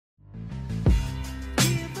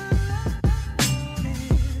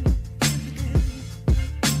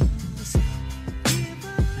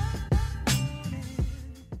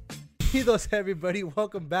Bienvenidos, everybody.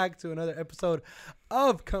 Welcome back to another episode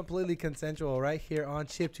of Completely Consensual right here on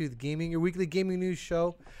Chiptooth Gaming, your weekly gaming news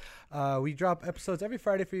show. We drop episodes every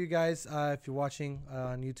Friday for you guys. If you're watching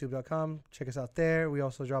on youtube.com, check us out there. We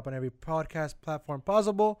also drop on every podcast platform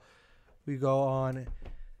possible. We go on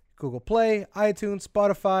Google Play, iTunes,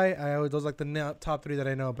 Spotify. Those are like the top three that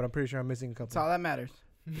I know, but I'm pretty sure I'm missing a couple. That's all that matters.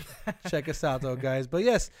 Check us out, though, guys. But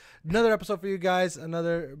yes, another episode for you guys.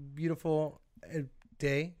 Another beautiful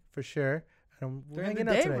day for sure. And we're During hanging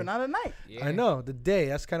the out day, today. we're not at night. Yeah. I know the day.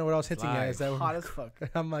 That's kind of what I was hinting at. Is that Hot as fuck.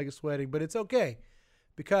 I'm like sweating, but it's okay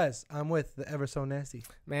because I'm with the ever so nasty.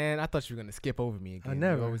 Man, I thought you were gonna skip over me again. I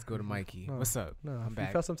never. You always go to Mikey. No. What's up? No, I'm if back.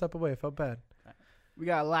 you felt some type of way. I felt bad. We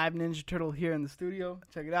got a live Ninja Turtle here in the studio.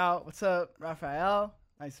 Check it out. What's up, Raphael?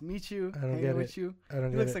 Nice to meet you. I don't Hanging get with it. you. I don't He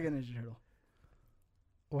get looks it. like a Ninja Turtle.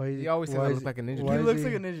 Why? He always says why I is look like a ninja why He is turtle. looks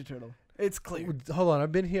like a Ninja Turtle. It's clear. Hold on.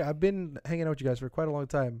 I've been here. I've been hanging out with you guys for quite a long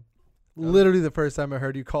time. Literally the first time I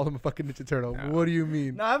heard you call him a fucking Ninja Turtle. No. What do you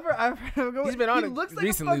mean? No, I've heard him go. He's been on he it looks like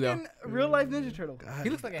recently, a though. fucking real life Ninja Turtle. God, He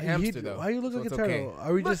looks like a he- hamster, though. Why you look So like a it's turtle? okay.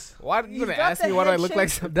 Are we Look, just? Why are you He's gonna got ask the me? Why do I head look shape. like?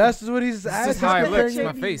 Some, That's just what he's This is asking. how I He's got look. the It's my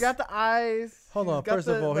head, face. He's got the eyes. Hold he's on. got First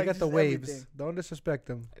of all, he like, got the just waves. everything. Don't disrespect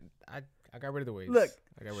him. I got rid of the waves. Look.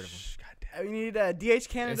 I got rid of them. Shh, goddamn. We need DH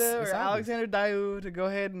Canada It's or obvious. Alexander Dayu to go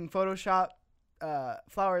ahead and Photoshop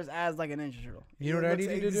Flowers as like a Ninja Turtle. You know what I It need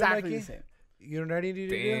looks you to do, exactly Mikey? the same. You know what I need you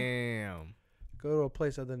to do? Damn. Go to a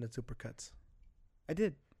place other than the Supercuts. I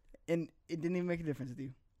did, and it didn't even make a difference with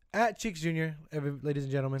you. At Cheeks Jr., ladies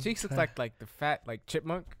and gentlemen. Cheeks looks like the fat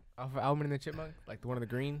chipmunk off of Alvin and the Chipmunk, like the one in the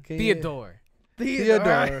green. Can you- Theodore.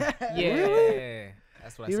 Theodore. Yeah.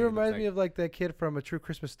 That's what I He said. reminds me of like that kid from A True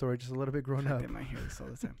Christmas Story, just a little bit grown up. In my hair all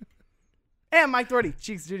the time. And Mike Doherty,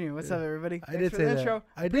 Cheeks Jr. What's up, everybody? I Thanks did for say the that. intro.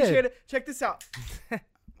 I Appreciate did. it. Check this out.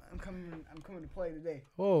 I'm coming to play today.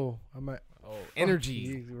 Whoa, I might. Oh,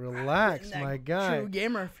 energy. Relax, That my guy. True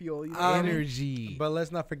gamer fuel. You know Um, what I mean? Energy. But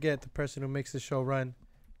let's not forget the person who makes the show run.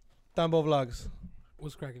 Tambo Vlogs.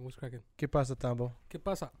 What's cracking? What's cracking? ¿Qué pasa, Tambo? ¿Qué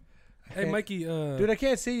pasa? I Hey, can't- Mikey. Dude, I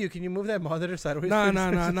can't see you. Can you move that monitor sideways? Nah,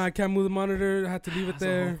 please? I can't move the monitor. I had to leave it That's the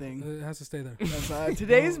whole there. thing. It has to stay there. That's,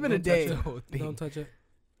 today's been a Don't touch day. it. The whole thing. Don't touch it.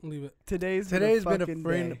 Leave it. Today's been a fucking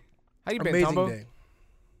friend- day. How you been, Amazing Tombo? day.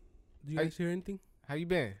 Do you Hey. guys hear anything? How you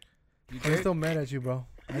been? You I'm good? still mad at you, bro.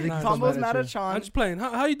 I think Nah, he's still Tombo's mad you. at Sean. I'm just playing.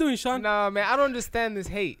 How you doing, Sean? Nah, man, I don't understand this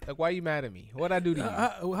hate. Like, why you mad at me? What'd I do to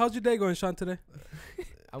you? How's your day going, Sean, today?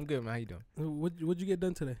 I'm good, man. How you doing? What'd you get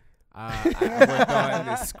done today? I worked on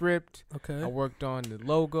the script. Okay. I worked on the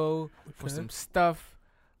logo for Okay. some stuff.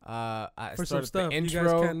 I For some started stuff. the You guys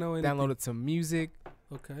intro. can't know anything. Downloaded some music.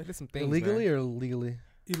 Okay. I did some things. Illegally man. or legally?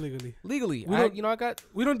 Illegally. Legally. We don't- I got.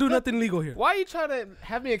 We don't do nothing legal here. Why are you trying to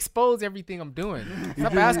have me expose everything I'm doing? You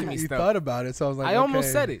Stop did- asking me you stuff. thought about it, so I was like, I almost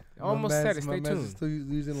okay. said it. I My almost said man's- it. my Stay man's tuned. still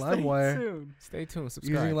using Stay LimeWire. tuned. Stay tuned. Using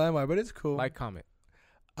Subscribe. LimeWire, but it's cool. Like, comment.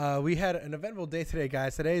 We had an eventful day today,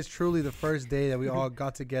 guys. Today is truly the first day that we all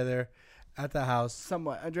got together at the house.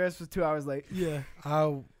 Somewhat. Andreas was 2 hours late. Yeah.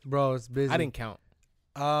 Bro, it's busy. I didn't count.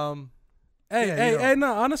 Hey, Yeah, hey, you know. hey,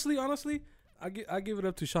 no, honestly, I give it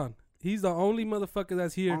up to Sean. He's the only motherfucker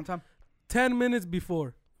that's here On time. 10 minutes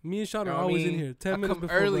before. Me and Sean No, are I always mean, in here 10 I minutes come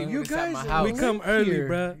before. early. bro. You It's at my guys, house. We come early, here.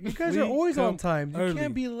 bruh. You guys We are always on come time. You early.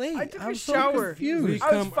 can't be late. I took I'm a so shower. confused. We I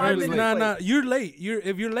was come 5 early. minutes Nah, late. nah, you're late.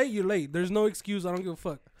 If you're late, you're late. There's no excuse. I don't give a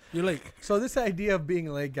fuck. You're late. So this idea of being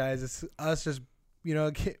late, guys, is us just,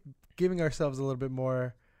 giving ourselves a little bit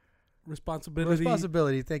more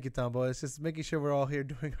responsibility. Thank you, Tombo. It's just making sure we're all here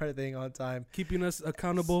doing our thing on time Keeping us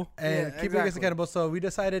accountable. and Yeah, keeping us exactly. accountable. So we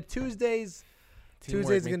decided Tuesday's Teamwork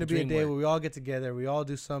Tuesday's make going to the be a dream day work. where we all get together. We all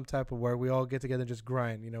do some type of work. We all get together and just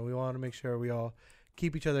grind. We want to make sure we all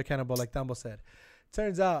keep each other accountable, like Tambo said.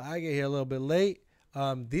 Turns out I get here a little bit late.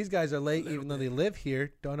 These guys are late, even though they live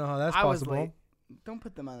here. Don't know how that's I was possible. late. Don't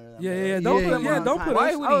put them under that. Yeah, man. yeah, don't put- them yeah, on don't time. put Why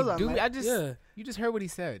us- would I was he on do? late. I just. Yeah. You just heard what he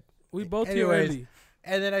said. We both Anyways, here early.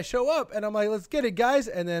 And then I show up and I'm like, let's get it, guys.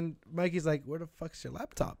 And then Mikey's like, where the fuck's your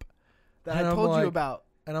laptop? That And I I'm told like- you about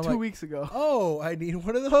And I'm 2 like, weeks ago. oh, I need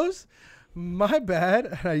one of those? My bad.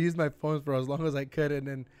 And I used my phone for as long as I could. And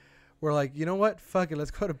then we're like, you know what? Fuck it.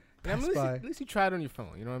 Let's go to Yeah, I mean, Best Buy. at least you tried on your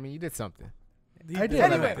phone. You know what I mean? You did something. I did.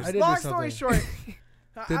 Anyway, I did do long story something. short.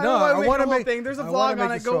 I No, don't want I to make wanna the whole make- thing. There's a I wanna vlog make on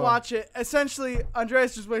the it. Go story. watch it. Essentially,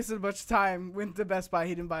 Andreas just wasted a bunch of time. Went to Best Buy.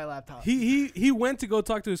 He didn't buy a laptop. He went to go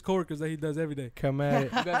talk to his coworkers that he does every day. Come at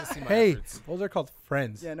it. You guys see my Hey, efforts. those are called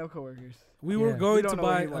friends. Yeah, no coworkers. We Yeah. were We going don't to know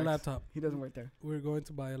where buy he a works. laptop. He doesn't work there. We were going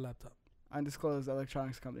to buy a laptop. Undisclosed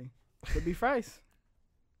electronics company. Could be Fry's.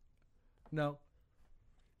 No,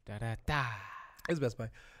 Da da da. it's Best Buy.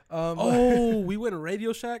 Oh, we went to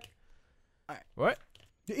Radio Shack. What?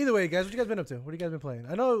 Either way, guys, what you guys been up to? What have you guys been playing?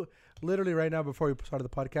 I know literally right now before we started the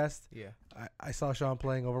podcast, Yeah. I saw Sean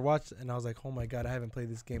playing Overwatch, and I was like, oh my god, I haven't played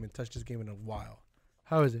this game and touched this game in a while.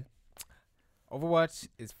 How is it? Overwatch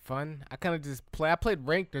is fun. I kind of just play. I played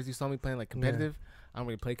ranked as you saw me playing like competitive. I don't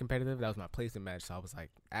really play competitive. That was my placement match, so I was like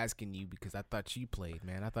asking you because I thought you played,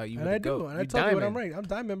 man. I thought you. And I do. And I told you what I'm ranked. I'm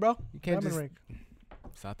diamond, bro. You can't diamond just. rank.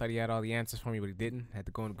 So I thought he had all the answers for me, but he didn't. Had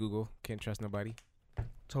to go on Google. Can't trust nobody.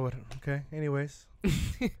 So what? Okay. Anyways,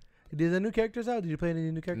 did the new characters out? Did you play any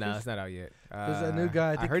new characters? No, it's not out yet. There's a new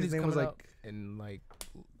guy. I think heard his he's name was coming like out in like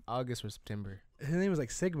August or September. his name was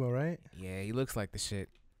like Sigma, right? Yeah, he looks like the shit.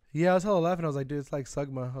 Yeah, I was hella laughing. I was like, dude, it's like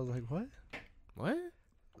Sugma. I was like, what? What?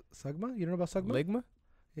 Sugma? You don't know about Sugma? Ligma?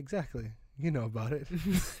 Exactly. You know about it.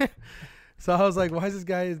 So I was like, why is this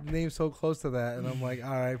guy's name so close to that? And I'm like, all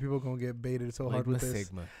right, people gonna get baited so hard Ligma with this.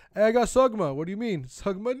 Sigma. Hey, I got Sugma. What do you mean?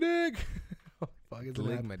 Sugma dick. Oh, fuck, it's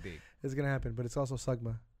gonna happen. Ligma dick. It's gonna happen, but it's also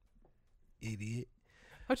Sugma. Idiot.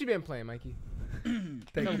 What you been playing, Mikey?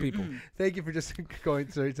 Thank Tell you. people. Thank you for just going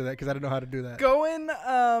straight to that because I don't know how to do that. Going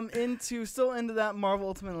into that Marvel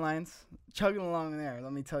Ultimate Alliance, chugging along there.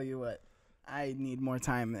 Let me tell you what, I need more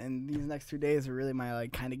time, and these next 2 days are really my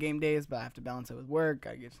like kind of game days, but I have to balance it with work.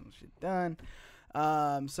 I get some shit done.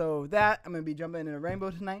 So that I'm gonna be jumping into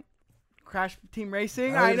Rainbow tonight. Crash Team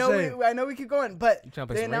Racing. I I know was I know we keep going, but You trying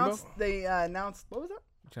to play they some Rainbow? announced what was that?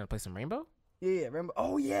 You trying to play some Rainbow? Yeah, Rainbow.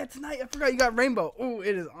 Oh yeah, tonight. I forgot you got Rainbow. Oh,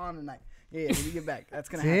 it is on tonight. Yeah, when you get back, that's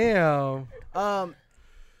gonna happen. Damn.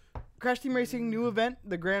 Crash Team Racing new event,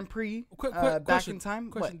 the Grand Prix. Back question, in time.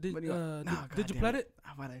 Question: What do you want? No, Did you goddamn play it?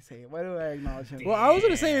 Why'd I say it? Why do I acknowledge him? Well, I was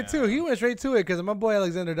gonna say it too. He went straight to it because my boy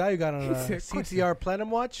Alexander Dayu got on a CTR Platinum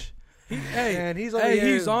Watch. Hey, And he's over hey,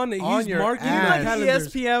 here he's on it. on He's your marking ass. the like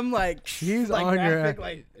calendars. ESPN, like He's like on your graphic, ass.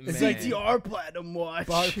 like Man. CTR Platinum Watch.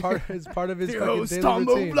 It's part of his The fucking host daily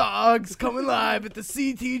Tombo routine. Vlogs coming live at the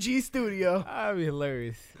CTG studio. That'd be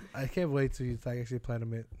hilarious. I can't wait till you actually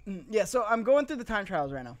Platinum it. Yeah, so I'm going through the time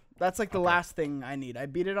trials right now. That's like the Okay. last thing I need. I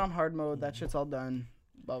beat it on hard mode. That shit's all done.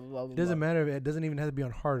 Blah blah blah. Blah It doesn't blah. matter. It doesn't even have to be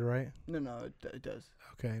on hard, right? No, it does.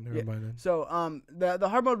 Okay, never Yeah. mind then. So the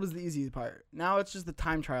hard mode was the easy part. Now it's just the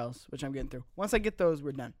time trials, which I'm getting through. Once I get those,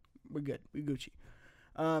 we're done. We're good. We Gucci.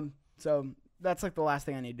 So that's like the last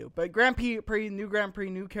thing I need to do. But Grand Prix,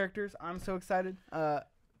 new characters. I'm so excited.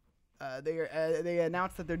 They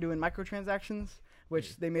announced that they're doing microtransactions,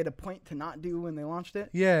 which they made a point to not do when they launched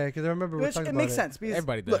it. Yeah, because I remember we Which talked it about makes it. sense because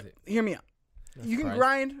Everybody does look, it. hear me out. You can Surprised.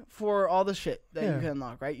 grind for all the shit that Yeah. you can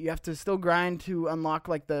unlock, right? You have to still grind to unlock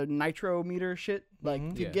like the nitro meter shit. Like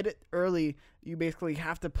Mhm. to Yeah. get it early, you basically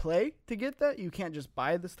have to play to get that. You can't just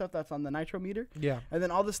buy the stuff that's on the nitro meter. Yeah. And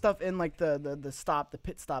then all the stuff in like the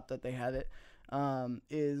pit stop that they have it,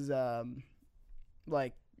 is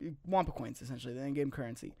like Wampa coins essentially, the in-game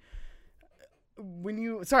currency. When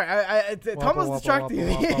you it's Wampa, almost wampa, distracting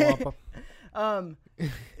me. wampa, wampa.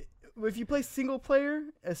 If you play single player,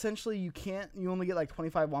 essentially you only get like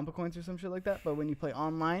 25 Wampa coins or some shit like that. But when you play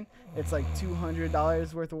online, it's like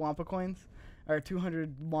 $200 worth of Wampa coins, or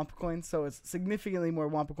 200 Wampa coins. So it's significantly more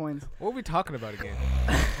Wampa coins. What are we talking about again?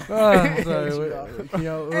 Sorry. There you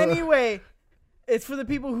know, Anyway, it's for the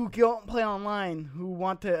people who don't play online, who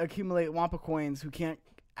want to accumulate Wampa coins, who can't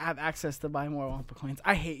have access to buy more Wampa coins.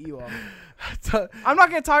 I hate you all. I'm not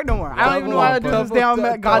gonna talk no more. I don't even know how to do this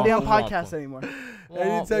goddamn Wampa. podcast anymore.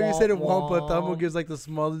 Anytime you said it Wampa, Wah, Thumbo wah. gives like the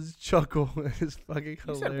smallest chuckle. It's fucking You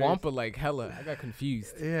hilarious. said Wampa like hella. I got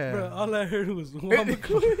confused. Yeah. Bro, all I heard was Wampa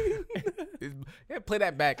coin. Yeah, play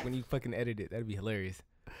that back when you fucking edit it. That'd be hilarious.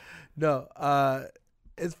 No,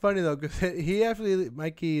 it's funny though because he actually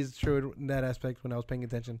Mikey is true in that aspect. When I was paying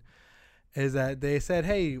attention, is that they said,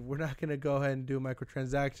 "Hey, we're not gonna go ahead and do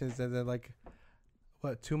microtransactions," and then like,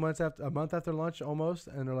 what, a month after launch almost,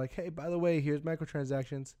 and they're like, "Hey, by the way, here's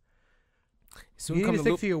microtransactions." Soon You need come to the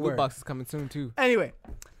stick loot, to your loot word. box is coming soon too. Anyway,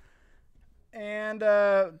 and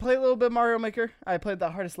play a little bit Mario Maker. I played the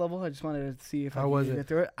hardest level. I just wanted to see if I How could was get it?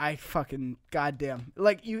 through it. I fucking goddamn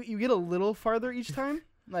like you get a little farther each time.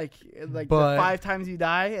 Like the But- 5 times you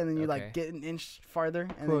die, and then you Okay. like get an inch farther,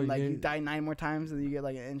 and Cool, then like you- you die 9 more times, and then you get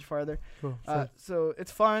like an inch farther. Cool. So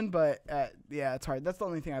it's fun, but yeah, it's hard. That's the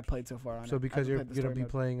only thing I've played so far on it. So I because haven't you're played the gonna story be mode.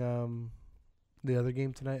 playing the other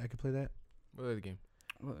game tonight, I could play that. What other game?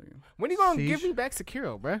 Well, there you go. When are you gonna give Siege? me back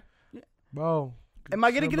Sekiro, bruh? Bro, Am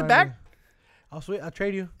I gonna get it remind back? me. I'll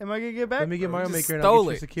trade you. Am I gonna get it back? Let me get Bro, Mario you just Maker and I'll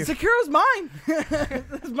stole get you secure. Sekiro's mine.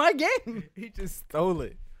 That's my game. He just stole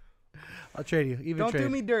it. I'll trade you. Even Don't trade. do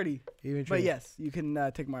me dirty. Even trade. But yes, you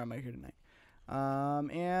can take Mario Maker tonight.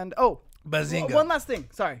 And Bazinga. one last thing.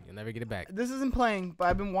 Sorry, You'll never get it back. this isn't playing, but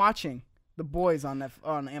I've been watching The Boys on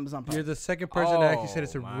Amazon Prime. You're the second person that actually said Oh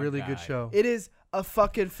it's a my really good God. show. It is a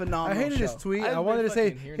fucking I phenomenal hated show. his tweet. I've I been wanted to say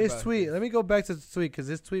fucking hearing his about tweet. this. Let me go back to the tweet because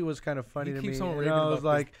this tweet was kind of funny You to keep me. on And raving I was about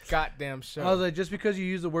like, this goddamn show. I was like, just because you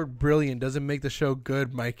use the word brilliant doesn't make the show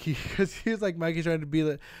good, Mikey. Because he was like, Mikey's trying to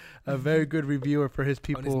be a very good reviewer for his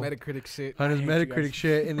people. on his Metacritic shit. On his I hate you Metacritic guys.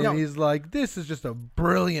 shit. And then No. he's like, this is just a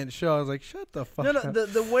brilliant show. I was like, shut the fuck No, up.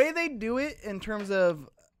 the way they do it in terms of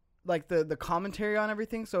like the commentary on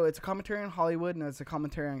everything. So it's a commentary on Hollywood and it's a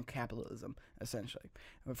commentary on capitalism, essentially,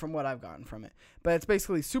 from what I've gotten from it. But it's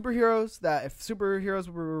basically superheroes that if superheroes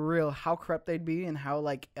were real, how corrupt they'd be and how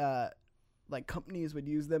like companies would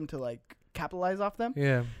use them to like capitalize off them.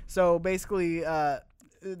 Yeah. So basically,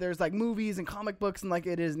 there's like movies and comic books and like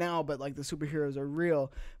it is now, but like the superheroes are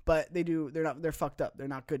real, but they're fucked up. They're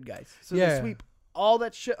not good guys. So they Yeah. sweep all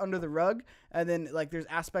that shit under the rug, and then like there's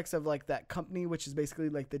aspects of like that company, which is basically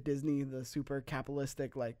like the Disney, the super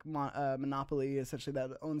capitalistic like monopoly essentially that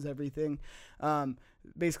owns everything.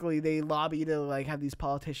 Basically they lobby to like have these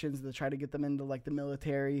politicians to try to get them into like the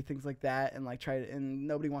military, things like that, and like and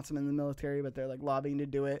nobody wants them in the military, but they're like lobbying to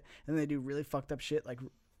do it, and they do really fucked up shit. Like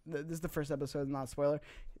this is the first episode, not a spoiler.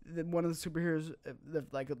 One of the superheroes, the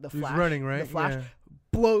He's Flash, running, right? The Flash Yeah.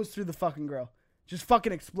 blows through the fucking girl, just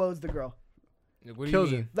fucking explodes the girl. What do Kills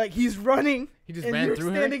you him. mean? Like he's running, He just and ran you're through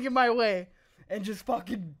her. standing in my way, and just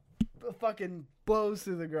fucking blows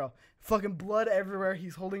through the girl. Fucking blood everywhere.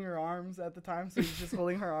 He's holding her arms at the time, so he's just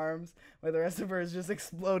holding her arms, while the rest of her is just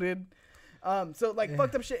exploded. So like Yeah.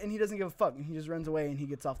 fucked up shit, and he doesn't give a fuck, and he just runs away, and he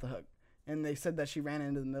gets off the hook. And they said that she ran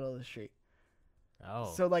into the middle of the street.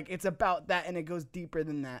 Oh. So like it's about that, and it goes deeper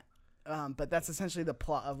than that. But that's essentially the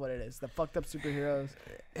plot of what it is: the fucked up superheroes,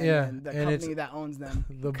 and Yeah, then the and it's- company that owns them.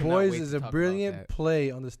 The Could not Boys wait is to a talk about brilliant that. play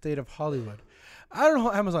on the state of Hollywood. I don't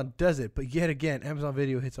know how Amazon does it, but yet again, Amazon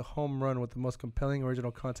Video hits a home run with the most compelling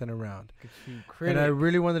original content around. Critic. And I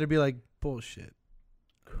really wanted to be like, bullshit.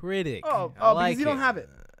 Critic. Oh, I because you don't have it.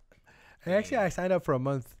 And actually, I signed up for a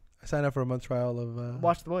month. I signed up for a month trial of.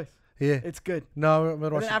 Watch The Boys. Yeah. It's good. No, I'm gonna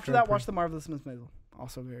And watch then it after for- that, watch The Marvelous Miss Maisel.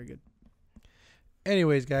 Also very good.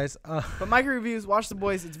 Anyways, guys. But Micah reviews, watch The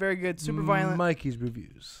Boys. It's very good. Super violent. Mikey's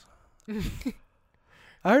reviews.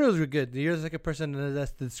 I heard those were good. You're the second person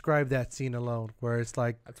that's described that scene alone, where it's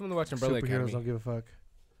like I just want to watch Umbrella superheroes Academy. don't give a fuck.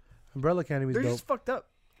 Umbrella Academy's They're dope. just fucked up.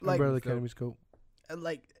 Like, Umbrella Dope. Academy's dope.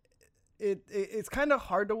 like it's kind of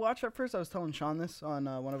hard to watch at first. I was telling Sean this on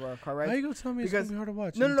one of our car rides. How you gonna tell me it's Because- gonna be hard to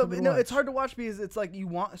watch? No, You no, told me to no. It's watch. hard to watch because it's like you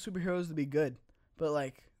want superheroes to be good, but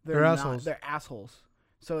like They're not. assholes. They're assholes.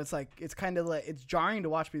 So it's like it's kind of like it's jarring to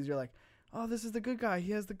watch because you're like, oh, this is the good guy.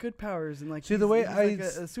 He has the good powers and like. See, the way he's I like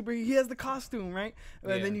a super. He has the costume, right?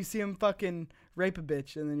 And then Yeah. you see him fucking rape a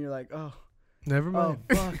bitch, and then you're like, oh, Never mind.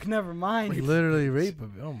 fuck, never mind. Literally rape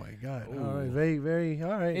of it. Oh my god. All right, Ooh. very, very.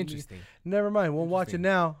 All right. Interesting. Never mind. We'll watch it Interesting.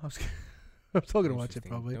 now. I'm still gonna watch it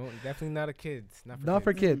Interesting. probably. Definitely not a kids. Not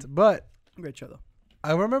for kids. kids, but Great show though.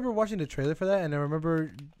 I remember watching the trailer for that, and I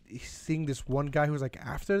remember seeing this one guy who was like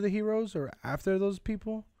after the heroes or after those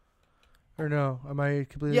people. Or no? Am I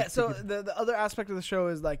completely? Yeah. So thinking- the other aspect of the show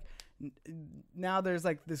is like now there's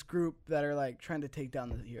like this group that are like trying to take down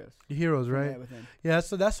the heroes. the heroes, from right? within. Yeah.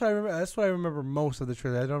 So that's what I remember. That's what I remember most of the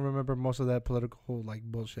trailer. I don't remember most of that political like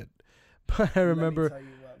bullshit. But I remember. Let me tell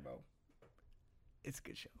you what, bro. It's a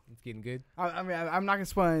good show. It's getting good. I mean, I'm not gonna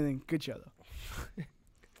spoil anything. Good show though.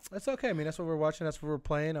 That's okay. I mean, that's what we're watching. That's what we're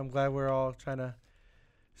playing. I'm glad we're all trying to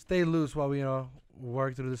stay loose while we,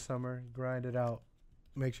 work through the summer, grind it out,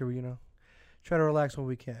 make sure we, try to relax when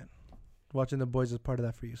we can. Watching The Boys is part of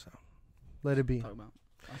that for you, so let it be. Talk about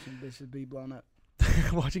watching bitches be blown up.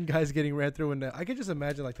 Watching guys getting ran through, and I could just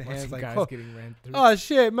imagine like the hands Watching like, guys getting ran through. oh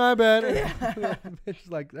shit, my bad. Bitch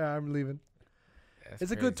like, I'm leaving. That's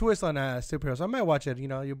It's a crazy. good twist on superheroes. I might watch it.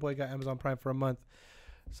 Your boy got Amazon Prime for a month,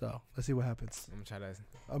 so let's see what happens. I'm gonna try to.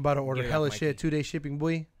 I'm about to order Get it out, hella Mikey. shit. 2-day shipping,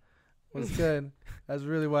 boy. What's good? That's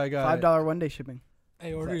really why I got it. $5 one day shipping.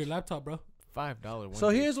 Hey, order your laptop, bro. $5. So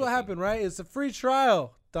here's what happened, right? It's a free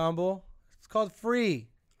trial, Dumble. It's called free.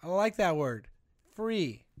 I like that word.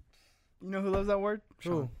 Free. You know who loves that word?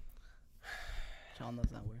 Who? Sean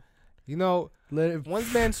loves that word. Let it,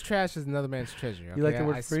 One man's trash is another man's treasure. You like okay? the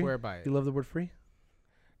word I free? swear by it. you love the word free?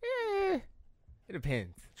 It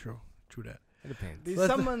depends. True. True that. It depends.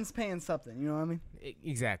 Let's- Someone's paying something. You know what I mean?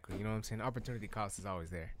 Exactly. You know what I'm saying? Opportunity cost is always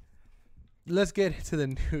there. Let's get into the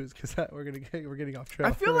news because we're getting off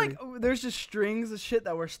track. I feel already. like there's just strings of shit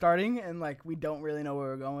that we're starting, and like we don't really know where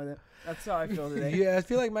we're going with it. That's how I feel today. yeah, I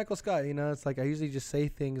feel like Michael Scott. It's like I usually just say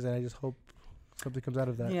things and I just hope something comes out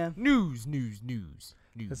of that. Yeah. News.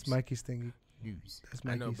 That's Mikey's thing. News. That's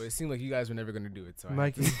I know, Mikey's. but it seemed like you guys were never gonna do it. So I had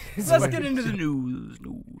Mikey. to- Let's get into the news.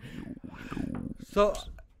 So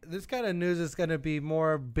this kind of news is going to be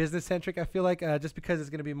more business centric. I feel like just because it's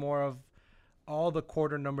going to be more of all the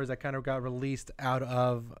quarter numbers that kind of got released out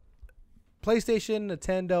of PlayStation,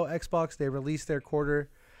 Nintendo, Xbox. They released their quarter,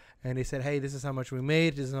 and they said, "Hey, this is how much we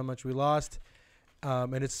made. This is how much we lost."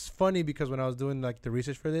 And it's funny because when I was doing like the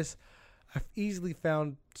research for this, I've easily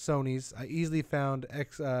found Sony's. I easily found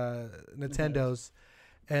Nintendo's,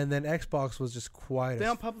 and then Xbox was just quiet. They as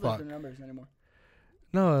don't publish fuck. their numbers anymore.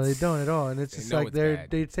 No, they don't at all, and it's They just know like it's they're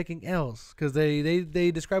bad. taking L's because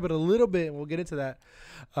they describe it a little bit, and we'll get into that.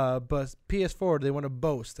 But PS4 they want to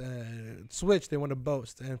boast, Switch they want to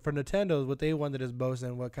boast, and for Nintendo what they wanted is boast,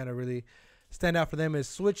 and what kind of really stand out for them is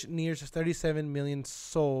Switch nears 37 million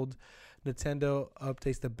sold. Nintendo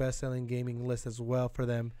updates the best-selling gaming list as well for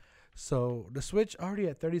them, so the Switch already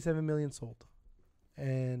at 37 million sold,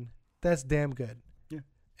 and that's damn good. Yeah,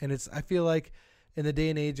 and I feel like, in the day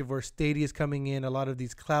and age of where Stadia is coming in, a lot of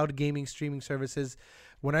these cloud gaming streaming services,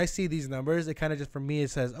 when I see these numbers, it kind of just, for me,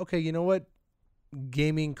 it says, okay, you know what?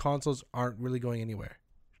 Gaming consoles aren't really going anywhere.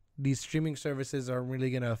 These streaming services are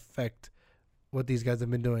really going to affect what these guys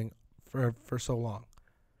have been doing for so long.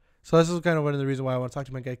 So this is kind of one of the reasons why I want to talk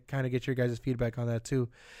to you, kind of get your guys' feedback on that too,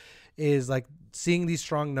 is like seeing these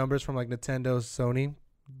strong numbers from like Nintendo, Sony,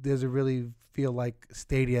 does it really feel like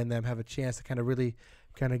Stadia and them have a chance to kind of really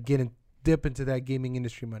kind of dip into that gaming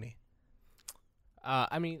industry money?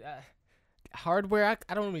 I mean, hardware,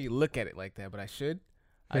 I don't really look at it like that, but I should.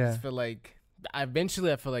 I Yeah. just feel like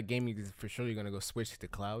eventually I feel like gaming is for sure going to go switch to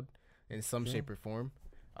cloud in some Yeah. shape or form.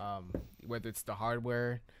 Whether it's the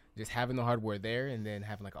hardware, just having the hardware there and then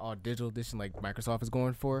having like all digital edition like Microsoft is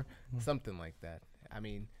going for, something like that. I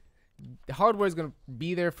mean, the hardware is going to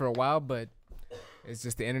be there for a while, but it's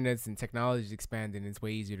just the internet's and technology is expanding. It's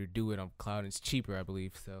way easier to do it on cloud, and it's cheaper, I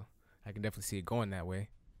believe. So I can definitely see it going that way.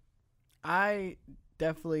 I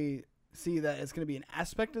definitely see that it's going to be an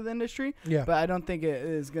aspect of the industry, Yeah. but I don't think it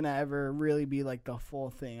is going to ever really be like the full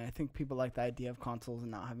thing. I think people like the idea of consoles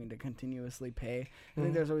and not having to continuously pay. I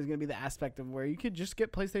think there's always going to be the aspect of where you could just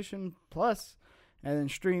get PlayStation Plus and then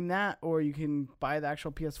stream that, or you can buy the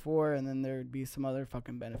actual PS4 and then there'd be some other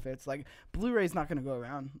fucking benefits. Like Blu-ray's not going to go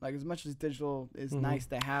around. Like as much as digital is nice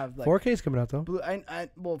to have, like 4K is coming out though.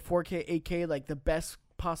 well, 4K, 8K, like the best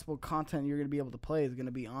possible content you're going to be able to play is going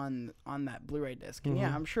to be on that Blu-ray disc. And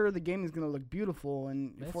yeah, I'm sure the game is going to look beautiful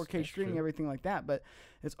and 4K streaming, true. Everything like that, but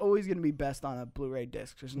it's always going to be best on a Blu-ray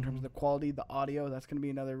disc, just in terms of the quality, the audio. That's going to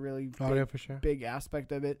be another really Audio for sure. big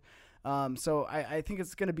aspect of it. So I think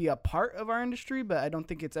it's going to be a part of our industry, but I don't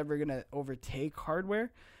think it's ever going to overtake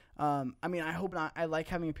hardware. I mean, I hope not. I like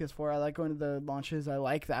having a PS4. I like going to the launches. I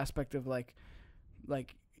like the aspect of like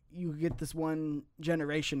you get this one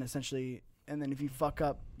generation essentially, and then if you fuck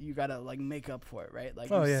up, you gotta like make up for it, right? Like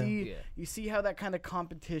you see how that kind of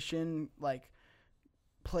competition like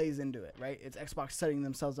plays into it, right? It's Xbox setting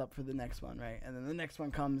themselves up for the next one, right? And then the next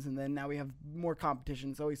one comes, and then now we have more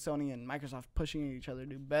competition. It's always Sony and Microsoft pushing each other to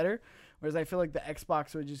do better. Whereas I feel like the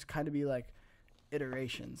Xbox would just kind of be like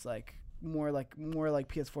iterations, like more like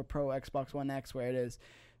PS4 Pro, Xbox One X, where it is.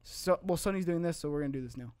 So Sony's doing this, so we're gonna do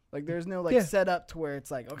this now. Like there's no setup to where it's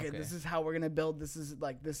like, okay, this is how we're gonna build. This is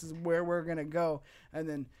where we're gonna go, and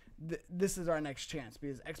then this is our next chance,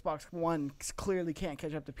 because Xbox One clearly can't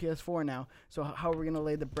catch up to PS4 now. So how are we gonna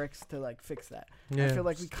lay the bricks to like fix that? Yeah. I feel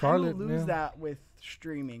like we kind of lose that with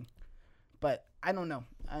streaming, but I don't know.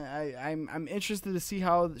 I'm interested to see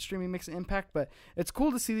how the streaming makes an impact, but it's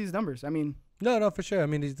cool to see these numbers. I mean. No, for sure. I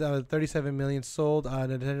mean, these 37 million sold.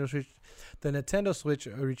 Nintendo Switch, the Nintendo Switch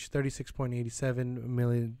reached 36.87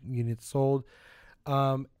 million units sold.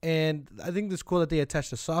 And I think it's cool that they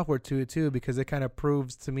attached the software to it too, because it kind of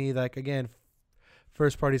proves to me, like, again,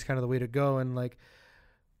 first party is kind of the way to go. And like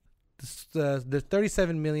the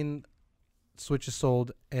 37 million Switches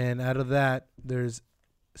sold, and out of that, there's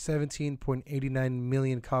 17.89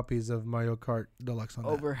 million copies of Mario Kart Deluxe on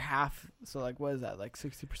over half. So like, what is that? Like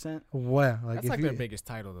 60%? Wow, That's like their biggest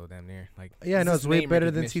title though, damn near. Like yeah, I know, it's way name better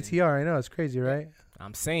than recognition. CTR. I know, it's crazy, right?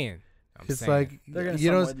 I'm saying. It's like, They're gonna you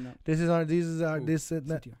know, sell more than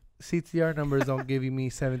that. CTR. CTR numbers don't give you me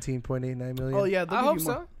 17.89 million. Oh yeah, they'll I give hope you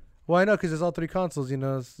more. so. Well, I know, because it's all three consoles. You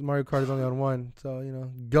know, Mario Kart is only on one, so you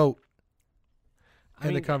know, GOAT. I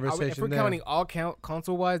mean, the conversation if we're there. counting all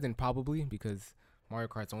console wise, then probably, because Mario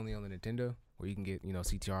Kart's only on the Nintendo, where you can get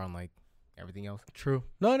CTR on like everything else. True.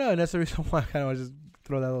 No, and that's the reason why I kind of want to just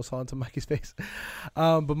throw that little salt into Mikey's face.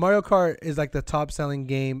 But Mario Kart is like the top selling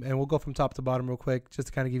game, and we'll go from top to bottom real quick, just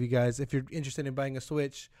to kind of give you guys, if you're interested in buying a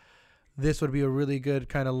Switch, this would be a really good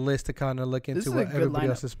kind of list to kind of look This into is a what good everybody lineup.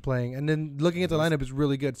 else is playing. And then looking at the lineup is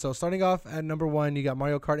really good. So starting off at number 1, you got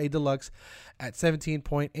Mario Kart 8 Deluxe at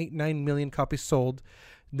 17.89 million copies sold.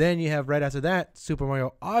 Then you have right after that Super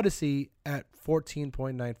Mario Odyssey at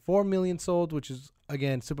 14.94 million sold, which is,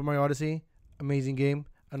 again, Super Mario Odyssey, amazing game.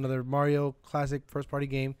 Another Mario classic first-party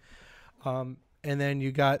game. And then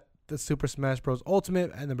you got the Super Smash Bros.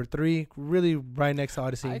 Ultimate at number 3, really right next to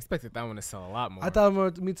Odyssey. I expected that one to sell a lot more. I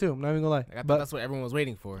thought me too. I'm not even gonna lie. Like, I thought But that's what everyone was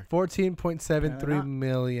waiting for. 14.73 not.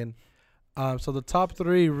 million. So the top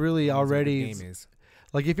 3 really That's what the already game is.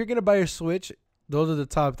 like if you're gonna buy your Switch, those are the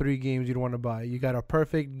top 3 games you'd want to buy. You got a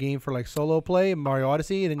perfect game for like solo play, Mario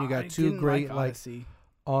Odyssey, and then you got I 2 didn't great like Odyssey.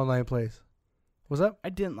 online plays. What's up? I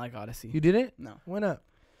didn't like Odyssey. You didn't? No. Why not?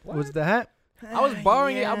 What? Was the hat? I was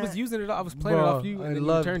borrowing it. I Yeah. was using it. I was playing it Bro, off you, I and then you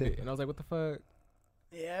loved returned it. it. And I was like, "What the fuck?"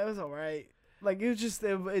 Yeah, it was alright. Like it was just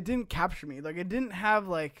it didn't capture me. Like it didn't have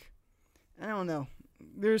like I don't know.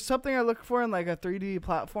 There's something I look for in like a 3D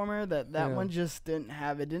platformer that Yeah. one just didn't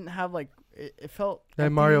have. It didn't have like it felt That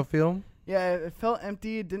empty. Mario film? Yeah, it felt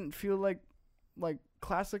empty. It didn't feel like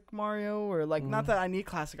classic Mario or like not Mhm. that I need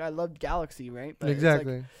classic. I loved Galaxy, right? But it's like,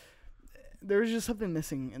 Exactly. there was just something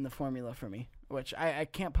missing in the formula for me, which I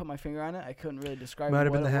can't put my finger on it. I couldn't really describe Might have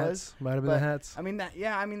what been the it was. hats. Might have been the but hats. I mean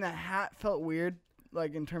that hat felt weird,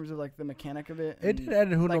 like in terms of like the mechanic of it. It and, did add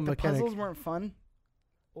a Uno like the mechanic. puzzles weren't fun.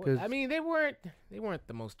 Well, 'Cause- I mean, they weren't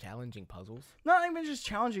the most challenging puzzles. Not even just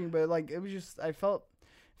challenging, but like it was just I felt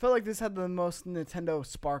like this had the most Nintendo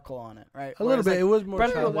sparkle on it, right? A little Whereas, bit. like, It was more Breath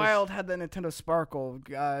of the childish. Wild had the Nintendo Sparkle.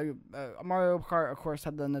 Mario Kart, of course,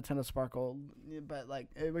 had the Nintendo Sparkle, but like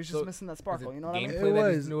it was just So, missing that sparkle. You know what I mean? Gameplay It that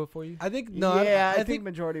was. just knew it for you. I think no. Yeah, I I think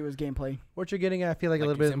majority was gameplay. what you're getting at, I feel like a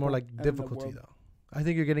Like little too bit more simple? like the difficulty world. though. I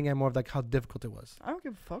think you're getting at more of like how difficult it was. I don't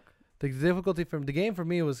give a fuck. The difficulty from the game for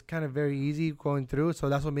me was kind of very easy going through, so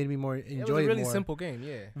that's what made me more enjoy It was a really more. simple game.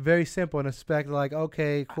 Yeah. Very simple and expect like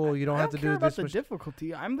okay, cool. You don't have to care do about this the much.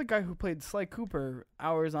 difficulty. I'm the guy who played Sly Cooper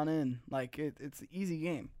hours on end. Like it's an easy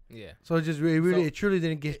game. Yeah. So it just it truly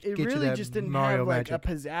didn't get It you really that just didn't Mario have like magic. a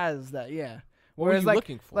pizzazz that What Whereas, were you like-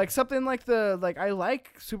 looking for? like something like I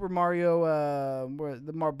like Super Mario where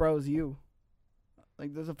the Bros U.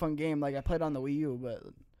 Like there's a fun game. Like I played on the Wii U, but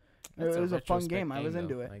That's it was a fun retrospect game. I was though.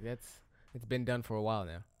 into it. Like it's been done for a while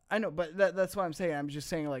now. I know, but that's what I'm saying. I'm just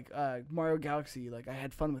saying like Mario Galaxy. Like I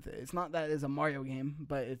had fun with it. It's not that it's a Mario game,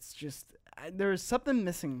 but it's just there's something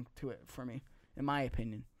missing to it for me, in my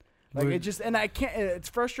opinion. Like Would- it just and I can't. It's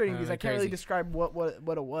frustrating because I can't really Crazy. describe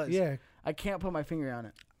what it was. Yeah, I can't put my finger on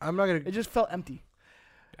it. I'm not gonna. It just felt empty.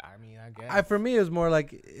 I mean, I guess. For me, it was more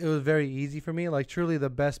like it was very easy for me. Like truly, the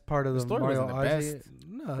best part of The the story Mario wasn't the Odyssey. best.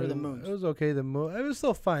 No, For the moons. it was okay. The moon, it was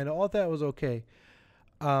still fine. All that was okay.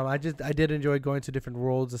 I did enjoy going to different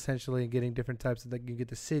worlds essentially and getting different types of like you get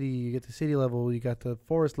the city level, you got the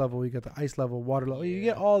forest level, you got the ice level, water level. You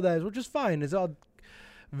get Yeah. all that, which is fine. It's all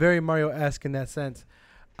very Mario-esque in that sense.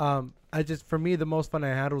 For me, the most fun I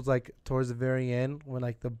had was like towards the very end when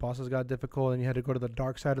like the bosses got difficult and you had to go to the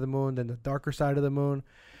dark side of the moon, then the darker side of the moon.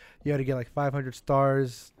 You had to get like 500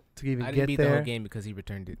 stars to even I didn't get beat there. the whole game because he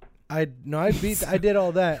returned it. I did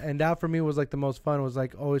all that, and that for me was like the most fun. Was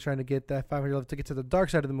like always trying to get that 500 level to get to the dark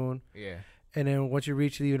side of the moon, Yeah. and then once you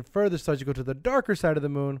reach the even further stars, you go to the darker side of the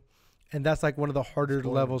moon, and that's like one of the harder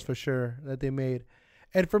Exploring. levels for sure that they made.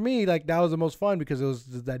 And for me, like that was the most fun because it was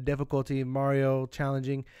that difficulty, Mario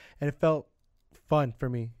challenging, and it felt fun for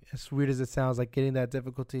me. As weird as it sounds, like getting that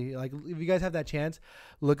difficulty. Like if you guys have that chance,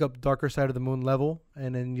 look up darker side of the moon level,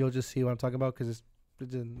 and then you'll just see what I'm talking about because it's I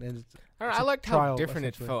don't know, It's I a liked how trial, different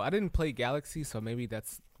it essentially. felt. I didn't play Galaxy, so maybe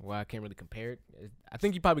that's why I can't really compare it. I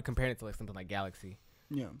think you probably compared it to like something like Galaxy,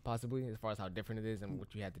 Yeah. possibly, as far as how different it is and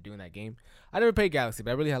what you had to do in that game. I never played Galaxy, but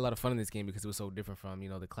I really had a lot of fun in this game because it was so different from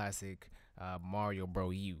the classic Mario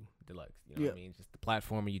Bros. U Deluxe. You know what I Yeah. mean? Just the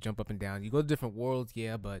platformer, you jump up and down, you go to different worlds,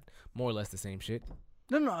 yeah, but more or less the same shit.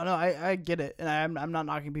 No. I get it, and I'm not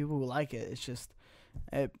knocking people who like it. It's just,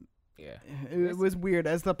 it Yeah. was weird.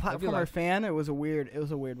 As the I feel platformer like- fan, it was a weird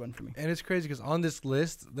one for me. And it's crazy because on this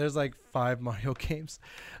list, there's like 5 Mario games.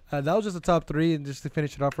 That was just the top 3. And just to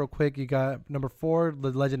finish it off real quick, you got number 4, The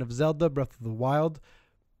Legend of Zelda, Breath of the Wild.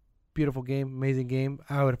 Beautiful game, amazing game.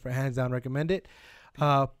 I would, hands down, recommend it.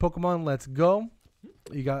 Pokemon Let's Go.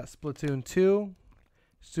 You got Splatoon 2,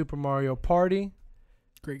 Super Mario Party,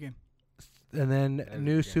 Great game. and then That is a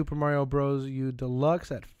new good game. Super Mario Bros. U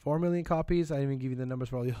Deluxe at 4 million copies. I didn't even give you the numbers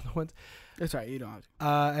for all the other ones. That's right. You don't have to.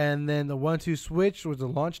 And then the 1-2 Switch was the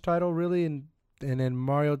launch title, really, and then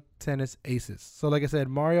Mario Tennis Aces. So, like I said,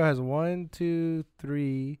 Mario has 1, 2,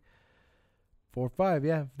 3, 4, 5.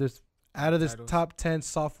 Yeah, there's out of this Titles. top 10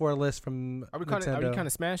 software list from Are we Nintendo. kind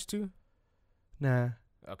of Smash too? Nah,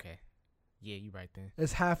 Okay. Yeah, you right then.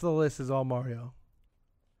 it's half the list is all Mario.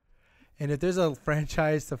 And if there's a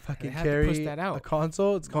franchise to fucking have to push carry that out. a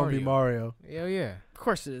console, it's gonna be Mario. Hell yeah. Of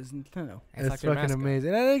course it is Nintendo. That's It's like their fucking mascot.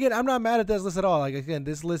 amazing. And again, I'm not mad at this list at all. Like again,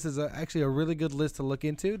 this list is actually a really good list to look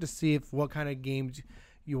into to see if what kind of games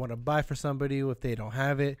you want to buy for somebody if they don't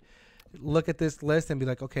have it. Look at this list and be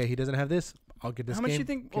like, okay, he doesn't have this. I'll get this. How much do game you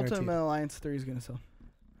think guaranteed. Ultimate Alliance 3 is gonna sell?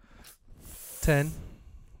 10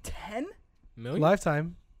 10? Million?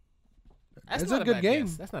 lifetime. That's it's not a good bad game.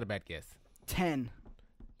 Guess. That's not a bad guess. 10.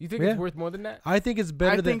 You think Yeah. it's worth more than that? I think it's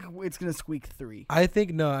better I than. think it's gonna squeak 3. I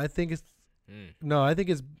think no. I think it's Mm. no. I think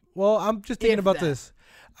it's well. I'm just thinking If about that. this.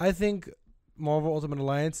 I think Marvel Ultimate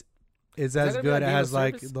Alliance is that as a good game as of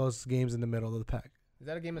like service? those games in the middle of the pack. Is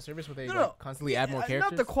that a game of service where they No, like, no. constantly add more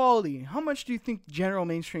characters? Not the quality. How much do you think general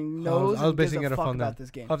mainstream knows I was and gives basing a it fuck on that. about this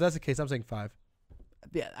game? Oh, if that's the case, I'm saying 5.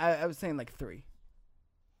 Yeah, I was saying like 3.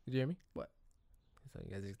 Did you hear me? What? So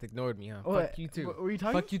you guys just ignored me, huh? What? Fuck you too. Were you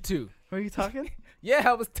talking? Fuck you too. Were you talking? Yeah,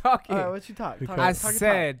 I was talking. All right, what you talk? Because- I talk your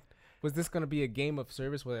said, was this gonna be a game of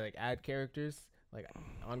service where they like add characters like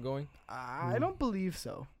ongoing? talk. I don't believe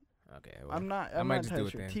so. Okay, well, I'm not. I I'm might not just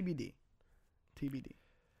entirely do sure. it TBD. TBD.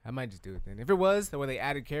 I might just do it then. If it was the way they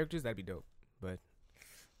added characters, that'd be dope.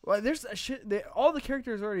 Well, there's a shit. All the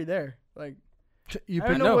characters are already there. Like You I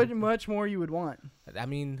pick don't know no. what much more you would want. I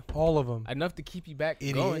mean, all of them. enough to keep you back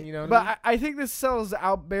Idiot. going. You know what But I mean? I think this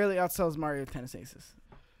barely outsells Mario Tennis Aces.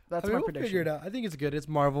 That's my we'll prediction. figure it out. I think it's good. It's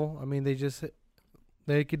Marvel. I mean,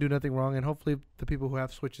 they could do nothing wrong, and hopefully the people who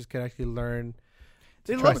have Switches can actually learn.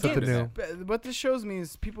 They try love something games. new. But what this shows me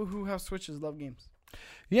is people who have Switches love games.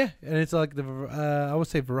 Yeah, and it's like I would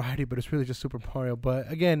say variety, but it's really just Super Mario. But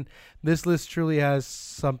again, this list truly has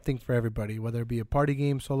something for everybody, whether it be a party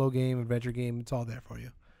game, solo game, adventure game. It's all there for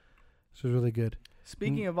you. So it's really good.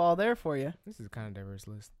 Speaking of all there for you, This is a kind of diverse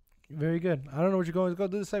list. Very good. I don't know what you're going. Go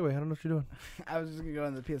do the segue. I don't know what you're doing. I was just gonna go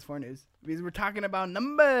into the PS4 news because we're talking about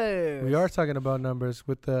numbers. We are talking about numbers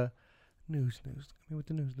with the news. Look at me with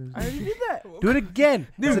the news. I already did that. Do it again.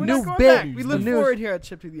 Dude, It's a we're new not going bit. back. We It's look the news. forward here at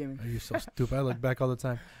Chip to the Gaming. Oh, you're so stupid. I look back all the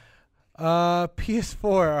time. PS4.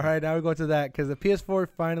 All right, now we go to that because the PS4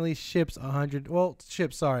 finally ships 100. Well,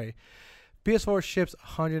 sorry. PS4 ships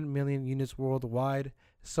 100 million units worldwide.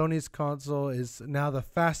 Sony's console is now the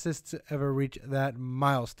fastest to ever reach that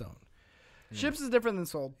milestone. Ships is different than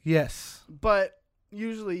sold, Yes. but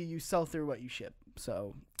usually you sell through what you ship.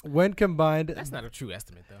 So When combined, That's not a true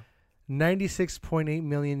estimate though. 96.8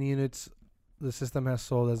 million units the system has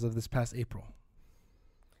sold as of this past April.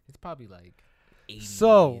 It's probably like 80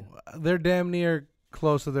 So million. they're damn near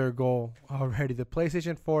close to their goal already. The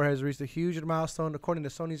PlayStation 4 has reached a huge milestone. According to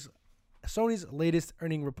Sony's latest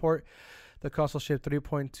earning report, the console shipped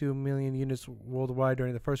 3.2 million units worldwide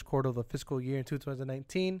during the first quarter of the fiscal year in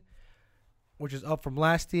 2019, which is up from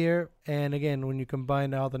last year. And again, when you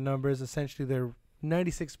combine all the numbers, essentially they're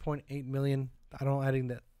 96.8 million. I don't adding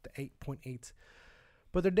the 8.8,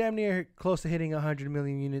 but they're damn near close to hitting 100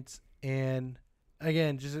 million units. And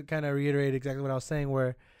again, just to kind of reiterate exactly what I was saying,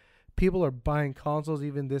 where people are buying consoles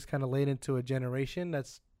even this kind of late into a generation.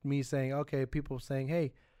 That's me saying, okay, people saying,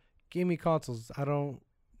 hey, give me consoles.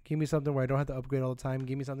 Give me something where I don't have to upgrade all the time.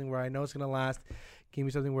 Give me something where I know it's going to last. Give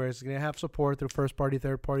me something where it's going to have support through first party,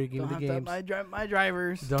 third party. Give don't me the have games. to my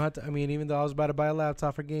drivers. Don't have to. I mean, even though I was about to buy a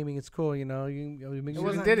laptop for gaming, it's cool. You know, you make It sure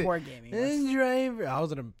wasn't did it. for gaming. It was- driver. I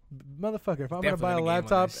was in a motherfucker. If I'm gonna Definitely buy a gonna game on that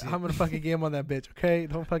laptop, shit. I'm gonna fucking game on that bitch. Okay,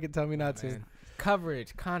 don't fucking tell me not to. Man.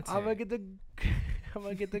 Coverage, content. I'm gonna get the I'm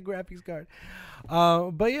gonna get the graphics card.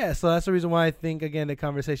 But yeah, so that's the reason why I think again the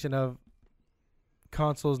conversation of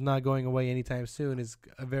consoles not going away anytime soon is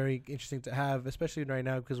very interesting to have, especially right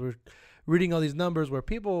now because we're reading all these numbers where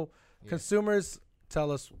people, Yeah. consumers,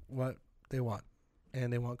 tell us what they want,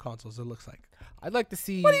 and they want consoles. It looks like. I'd like to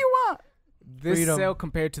see What do you want? this Freedom. sale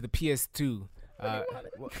compared to the PS2.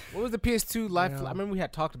 What was the PS2 life? Yeah. I remember we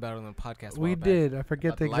had talked about it on the podcast. a We while back, did. I forget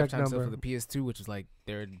about the exact lifetime sale number. for the PS2, which was like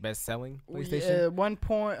their best selling PlayStation. 1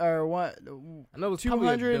 point or what? I know it was probably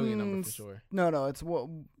a 200 billion number for sure. No, it's what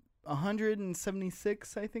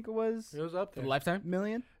 176, I think it was, It was up For the lifetime.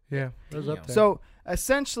 million. Yeah, it was up Damn. there. So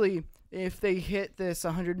essentially, if they hit this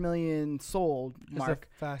 100 million sold It's the mark,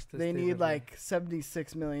 fastest they they've need ever- like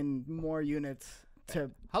 76 million more units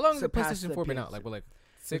to How long has the surpass PlayStation the 4 been out? PS2? Like what, like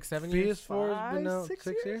 6, 7 years? PS4 has been out 6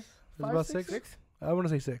 6 years. It's 5, about 6 6. I want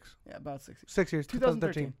to say 6. Yeah, about 6 years. 6 years.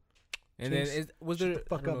 2013. 2013. And then Jeez. was Shut there? the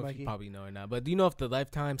fuck I don't up, know if Mikey. you probably know or not, but do you know if the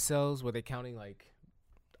lifetime sales were they counting like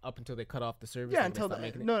up until they cut off the service? Yeah, like, until they stopped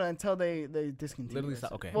making it? no, until they discontinue. Literally it.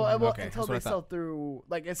 stop- okay. Well, Okay, until that's what they I sell thought. through,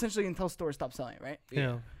 like essentially until stores stop selling, it, right?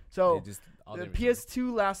 Yeah. So They just all the they resort-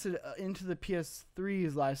 PS2 lasted into the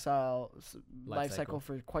PS3's life cycle cycle.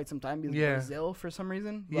 for quite some time because Yeah. Brazil, for some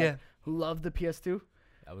reason, Yeah. loved the PS2.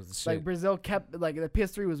 that was the shit. Like Brazil kept like the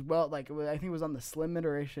PS3 was I think it was on the slim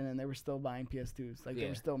iteration, and they were still buying PS2s. Like they Yeah.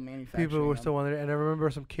 were still manufacturing. People were them. still wondering, and I remember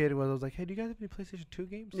some kid was like, "Hey, do you guys have any PlayStation 2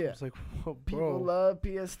 games?" Yeah. I was like, "Whoa, People bro, love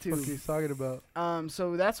PS2. what are you talking about?"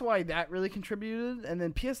 So that's why that really contributed. And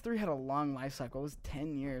then PS3 had a long life cycle. It was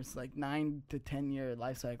 10 years, like 9 to 10 year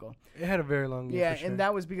life cycle. It had a very long. Yeah, for sure. and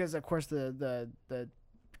that was because, of course, the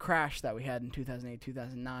crash that we had in 2008,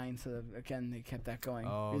 2009. So again, they kept that going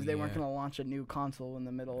Oh, because they weren't yeah. going to launch a new console in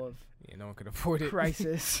the middle of Yeah, no one could afford it.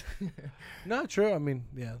 crisis. Not true. I mean,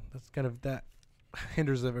 yeah, that's kind of that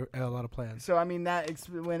hinders a lot of plans. So I mean that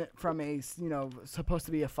went from a supposed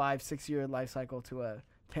to be a 5-6 year life cycle to a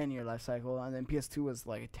 10-year life cycle, and then PS2 was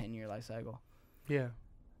like a 10-year life cycle. Yeah.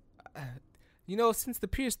 You know, since the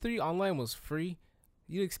PS3 online was free,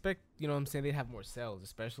 you'd expect, you know what I'm saying, they'd have more sales,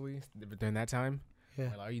 especially during that time. Yeah.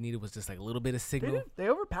 Like, all you needed was just like a little bit of They signal. did. They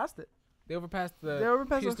overpassed it. They overpassed the They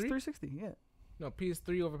overpassed the PS3? 360. Yeah. No,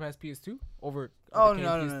 PS3 overpassed PS2 over. Oh overcame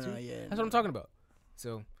no, PS2? yeah. That's what I'm talking about.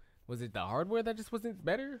 So, was it the hardware that just wasn't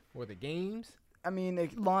better, or the games? I mean,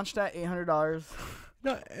 it launched at $800.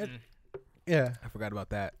 No. Yeah. I forgot about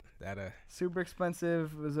that. That Super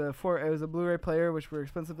expensive. It was a Blu-ray player, which were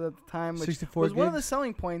expensive at the time, which 64 was one of the gigs?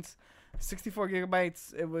 selling points. 64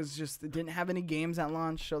 gigabytes. It didn't have any games at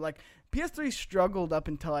launch. So like PS3 struggled up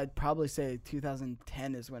until I'd probably say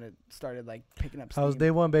 2010 is when it started like picking up steam. How's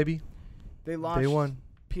day one, baby? They launched Day one.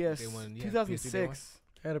 PS Day one, yeah, PS3 day 2006.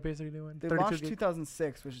 I had a PS3 day one. They 32 launched gigs.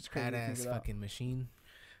 2006, which is crazy to think badass about. fucking machine.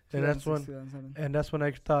 And that's 2006, when, 2007. and that's when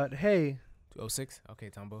I thought, hey, 06. Okay,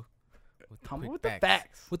 Tombo. With the Tumble quick with the facts.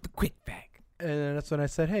 facts. With the quick fact. and then that's when I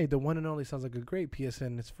said, hey, the one and only sounds like a great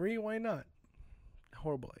PSN. It's free. Why not?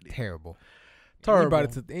 Horrible idea. Terrible. Terrible. And you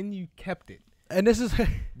brought it to, and you kept it. And this is, Didn't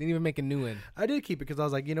even make a new one. I did keep it because I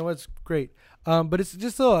was like, you know what, it's great. But it's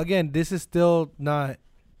just so, again, this is still not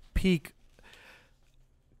peak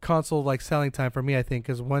console like selling time for me, I think,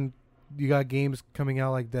 because when you got games coming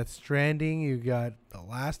out like Death Stranding, you got The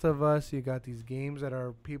Last of Us, you got these games that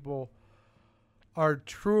are people are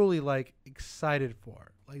truly like excited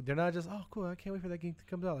for. Like they're not just, oh cool, I can't wait for that game to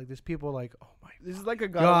come out. Like there's people like, oh my This is like a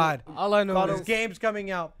God. All I know God is this game's coming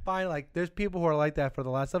out. Fine, like there's people who are like that for The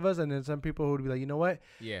Last of Us, and then some people who would be like, you know what?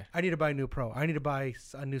 yeah. I need to buy a new Pro. I need to buy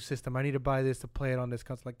a new system. I need to buy this to play it on this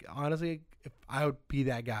console. Like honestly, if I would be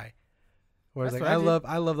that guy. Whereas That's like what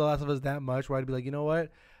I I love The Last of Us that much where I'd be like, you know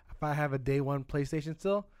what? If I have a day one PlayStation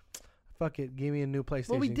still, fuck it, give me a new PlayStation.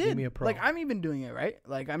 Well, we Give did. me a Pro. Like I'm even doing it, right?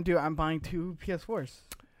 Like I'm buying 2 PS4s.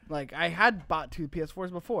 Like I had bought 2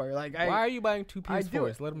 PS4s before. Like Why are you buying 2 I do PS4s?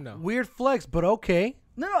 it. Let them know. Weird flex, but okay.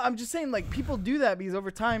 No, I'm just saying like people do that because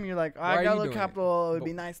over time you're like, Why I are got a you little doing it? capital. It would But-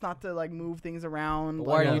 be nice not to like move things around. But like,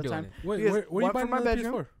 why are all you the doing time. it? Wait, Because where are one you for buying my another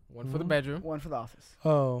bedroom. PS4? One for the Mhm. bedroom. One for the office.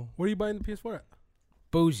 Oh. Where are you buying the PS4 at?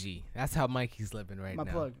 Bougie. That's how Mikey's living right My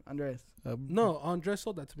now. plug, Andres. No, Andres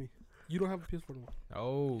sold that to me. You don't have a PS4 anymore.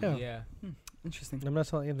 Oh, Yeah. yeah. Interesting. I'm not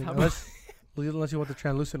selling anything Top- unless you want the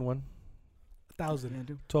translucent one. 1,000. Yeah, I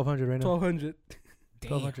do. 1200 right now. 1,200.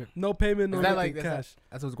 Damn. 1200. No payment, no Is that nothing, like- cash.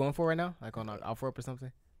 That's what it's going for right now? Like on OfferUp or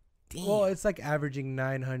something? Damn. Well, it's like averaging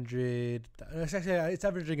 900. It's actually it's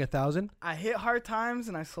averaging 1,000. I hit hard times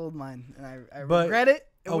and I sold mine, and I But- regret it.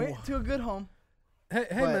 It oh. went to a good home. Hey,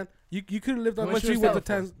 But- man, you could have lived on How the much you street with sell the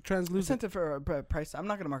it for? I translucent. sent it for a price. I'm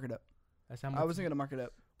not gonna mark it up. That's how I much- wasn't gonna mark it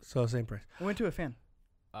up. So same price. It went to a fan.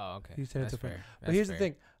 Oh, okay. You sent it That's to friend. fair. But here's the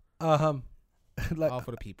thing. Like All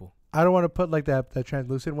for the people. I don't want to put like that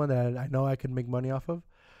translucent one that I know I can make money off of.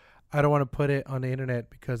 I don't want to put it on the internet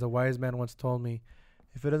because a wise man once told me,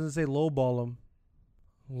 if it doesn't say lowball them,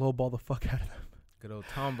 lowball the fuck out of them. Good old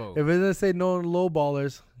Tombo. If it doesn't say no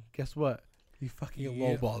lowballers, guess what? You fucking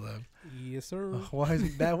Yeah. lowball them. Yes, sir.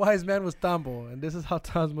 That wise man was Tombo, and this is how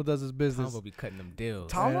Tombo does his business. Tombo be cutting them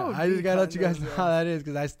deals. Tom- And Tombo I just be gotta let you cutting guys those know how that is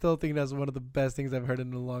because I still think that's one of the best things I've heard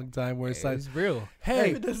in a long time. Where it's like, It's real.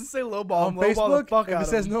 hey, If it doesn't say lowball, on lowball the Facebook, fuck if out it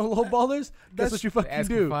says of 'em. no lowballers, guess That's- what you fucking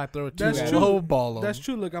Ask him do? if I throw two That's at true. him. Lowball 'em. That's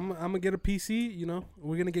true. Look, I'm gonna get a PC. You know,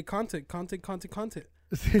 we're gonna get content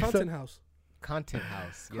So- house. Content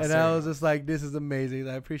house. Yes, and sir. I was just like, this is amazing.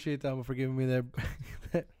 I appreciate Tombo for giving me that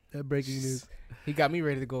that breaking news. He got me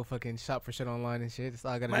ready to go fucking shop for shit online and shit. That's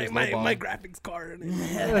all I gotta do. My, is my, lowball my him. graphics card.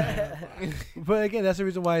 But again, that's the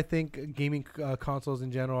reason why I think gaming consoles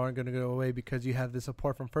in general aren't going to go away because you have the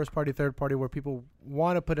support from first party, third party, where people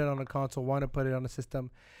want to put it on a console, want to put it on a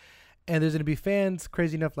system. And there's going to be fans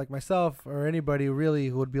crazy enough like myself or anybody really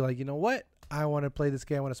who would be like, you know what? I want to play this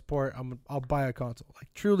game. I want to support. I'll buy a console.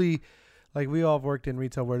 Like truly like we all have worked in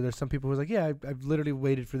retail where there's some people who's like, yeah, I've literally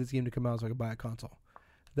waited for this game to come out so I could buy a console.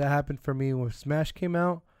 That happened for me when Smash came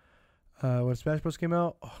out. When Smash Bros came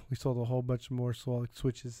out, we sold a whole bunch more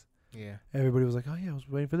Switches. Yeah. Everybody was like, oh yeah, I was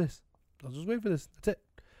waiting for this. I was just waiting for this. That's it.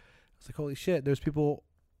 I was like, holy shit. There's people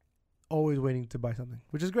always waiting to buy something,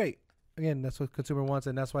 which is great. Again, that's what consumer wants,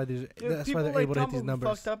 and that's why Dude, they're people able to hit Tombo these who numbers.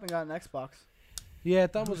 fucked up and got an Xbox. Yeah,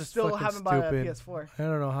 Thumb was Who just still fucking haven't bought a stupid. PS4. I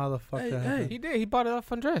don't know how the fuck Hey, that hey. happened. He did. He bought it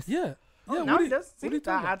off Undressed. Yeah. Oh, Yeah. now What he does. what are See, you that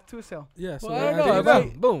talking about? adds to a sale. Yeah. So Well, I I don't know, think about-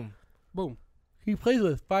 it's- Boom. boom. He plays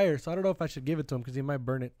with fire, so I don't know if I should give it to him because he might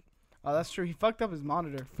burn it. Oh, that's true. He fucked up his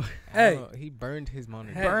monitor. Hey. He burned his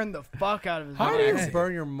monitor. Hey. Burned the fuck out of his How do monitor. you Hey.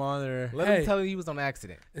 burn your monitor? Let Hey. him tell you he was on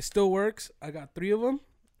accident. It still works. I got 3 of them.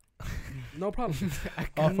 No problem.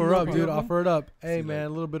 Offer No up, dude. problem. Offer it up. Hey, See, man, a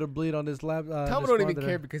little bit of bleed on this lab. Tom this don't even monitor.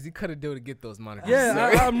 care because he could have done to get those monitors.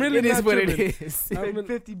 Yeah, So I'm really It is not what it tripping. is. He I'm paid in-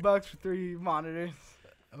 $50 for 3 monitors.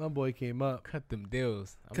 My boy came up. Cut them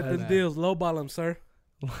deals. I'm Cut not them mad. deals. Lowball them, sir.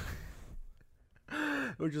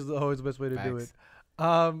 Which is always the best way to do it.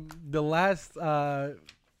 Facts. The last out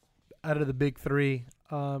of the big three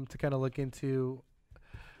to kind of look into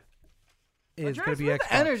is going to be Where's Xbox.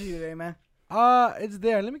 the energy today, man? It's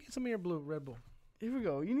there. Let me get some of your blue Red Bull Here we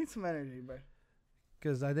go. You need some energy, bro.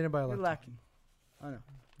 because I didn't buy a You're lot. lacking. I know.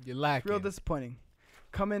 You're lacking. Real disappointing.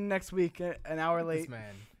 Come in next week an hour This late.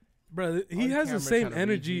 man. Bro, he On has the camera same trying to read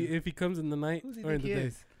energy you. if he comes in the night Who's he or in think the he day.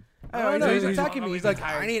 is? I don't know. He's he's attacking me. He's like,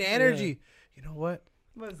 I need energy. You know what?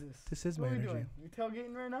 What is this? This is my What are we energy. doing? We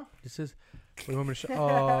tailgating right now? This is. Wait, want me to show?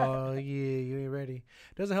 Oh yeah, you ain't ready.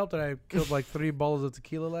 Doesn't help that I killed like 3 bottles of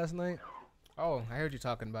tequila last night. Oh, I heard you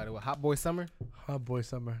talking about it. What, Hot Boy Summer? Hot boy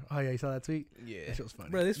summer. Oh yeah, you saw that tweet? Yeah. That shit was funny.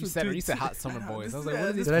 Bro, this You was said, two- you said Hot Summer I know, Boys. this I was is- like, what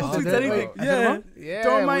is this this Did I Paul say called? tweets that? anything. Wait, I said it Yeah. wrong? Yeah.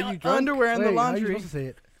 Throw were my you drunk? underwear in the Wait, how you laundry. supposed to say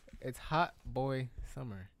it? It's Hot Boy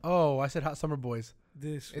Summer. Oh, I said hot summer boys.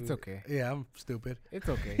 This It's fool. okay. Yeah, I'm stupid. It's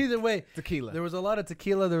okay. Either way, Tequila. there was a lot of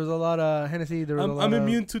tequila. There was a lot of Hennessy. There was a lot I'm of,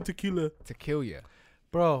 immune to tequila. To kill you.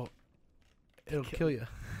 Bro, it'll kill you.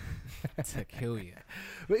 To kill you.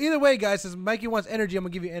 But either way, guys, since Mikey wants energy, I'm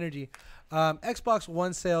gonna give you energy. Xbox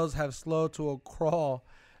One sales have slowed to a crawl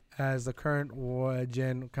as the current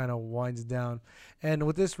gen kind of winds down, and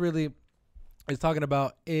what this really is talking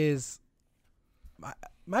about is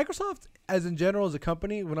Microsoft, as in general, as a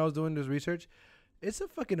company. When I was doing this research, it's a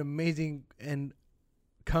fucking amazing and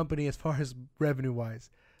company as far as revenue wise.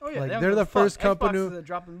 Oh yeah, Like, they don't they're give the a fuck. first company- Xbox is a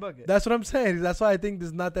drop in the bucket. That's what I'm saying. That's why I think this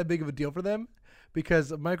is not that big of a deal for them,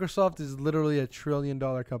 because Microsoft is literally $1 trillion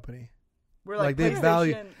company. We're like, like, they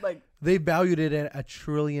value- PlayStation, like They valued it at $1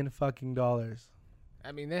 trillion fucking dollars.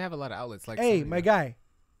 I mean, they have a lot of outlets. Like Hey, Sony. my guy,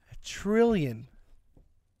 $1 trillion.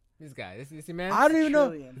 This guy. This your man? I don't even know.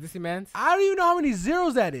 trillion. Is this your man's? I don't even know how many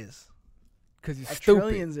zeros that is. Because he's A stupid.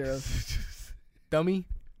 trillion zeros. Dummy.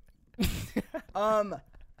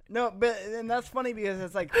 No, but and that's funny because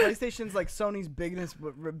it's like PlayStation's like Sony's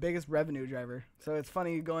biggest revenue driver. So it's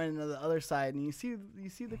funny going into the other side and you see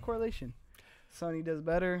the correlation. Sony does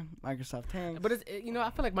better, Microsoft tanks. But I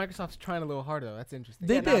feel like Microsoft's trying a little harder though. That's interesting.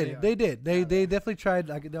 They Yeah, now they did. are. They did. Now They they are. definitely tried.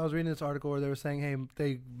 Like, I was reading this article where they were saying,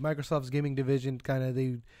 hey, Microsoft's gaming division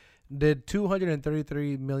they did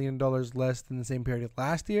 $233 million less than the same period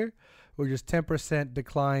last year, or just 10%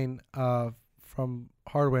 decline from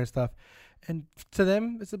hardware and stuff. And to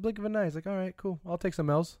them, it's a blink of an eye. It's like, all right, cool. I'll take some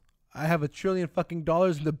else. I have $1 trillion fucking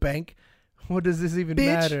dollars in the bank. What does this even Bitch.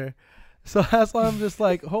 matter? So that's why I'm just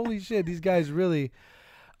like, holy shit, these guys really.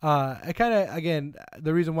 I kind of, again,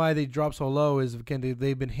 the reason why they dropped so low is, again,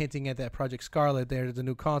 they've been hinting at that Project Scarlet. There's a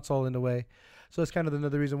new console in the way. So it's kind of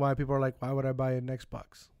another reason why people are like, why would I buy an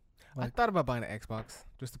Xbox? I thought about buying an Xbox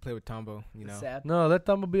just to play with Tombo. You know. Sad. No, let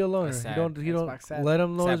Thumbo be a loner. That's He sad. don't Xbox sad. let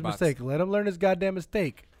him know Sad his box. mistake. Let him learn his goddamn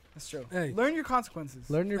mistake. That's true. Hey. Learn your consequences.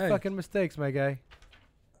 Learn your Hey. fucking mistakes, my guy.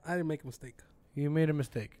 I didn't make a mistake. You made a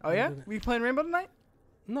mistake. Oh yeah, didn't. we playing Rainbow tonight?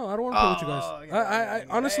 No, I don't want to play with you guys. I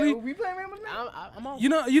honestly, Hey, we playing Rainbow tonight? I'm on. you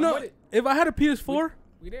know, I'm with it. if I had a PS4,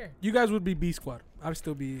 We there. you guys would be B Squad. I'd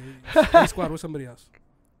still be A Squad with somebody else.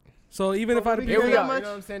 So even if I had a But Here care we that go. You much? know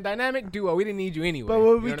what I'm saying? Dynamic duo. We didn't need you anyway. But would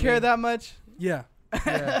You we know what I care mean? that much? yeah,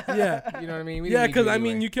 Yeah. yeah, You know what I mean? We yeah, didn't need because you I mean,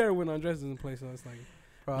 anyway. you care when Andres doesn't play, so it's like,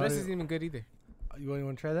 Bro, Dress isn't even good either. you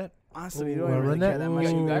want to try that? Honestly, Ooh. we You don't want to really run care that? that much.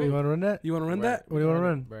 You got it? You want to run that? you want to run that? What do you want to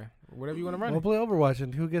run? Bruh. Whatever you want to run. We'll play Overwatch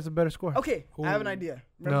and who gets a better score? Okay, I have an Ooh. idea.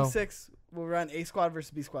 Rainbow No. 6 will run A Squad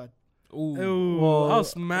versus B Squad. Ooh. Ooh, Well, I'll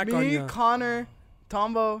smack on Me, you. Connor,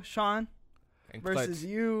 Tombo, Sean And versus Clutch.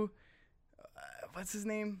 you. What's his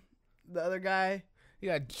name? The other guy. You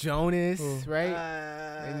got Jonas, Ooh. right?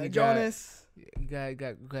 Uh, And you got- Jonas. You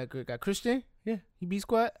got Christian. Yeah. He B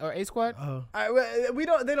squad or A squad. Oh. All right, we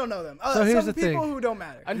don't. They don't know them. So here's Some the people thing. who don't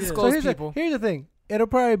matter. So Undisclosed here's people. here's the thing. It'll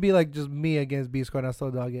probably be like just me against B Squad. I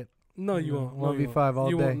still dog it. No, you won't. No, you 1v5 won't. all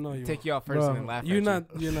You day. won't. No, you Take you out first Bro, and then laugh. You're at not.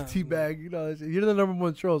 You're not. Teabag, you know, you're the number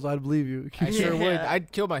one troll, so I'd believe you. I sure would. Yeah.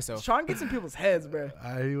 I'd kill myself. Sean gets in people's heads, bro.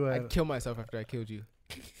 I'd kill myself after I killed you.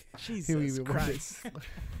 Jesus Christ. But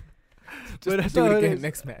Just that's do how it it again is.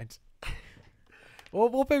 next match.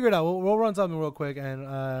 We'll figure it out. We'll run something real quick, and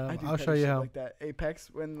I do I'll petty show you shit how. like that. Apex,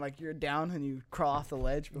 when like you're down and you crawl off the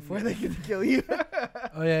ledge before they get to kill you.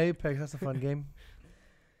 Oh yeah, Apex. That's a fun game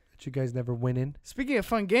that you guys never win in. Speaking of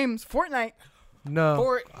fun games, Fortnite. No, I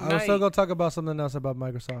was still Fortnite. gonna talk about something else about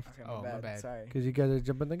Microsoft Okay, Oh, my bad. Sorry. because you guys are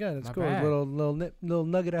jumping the gun. It's My cool. bad. Little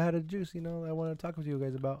nugget I had of juice. You know, I want to talk with you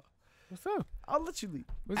guys about What's up? I'll let you lead.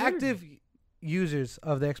 What's active users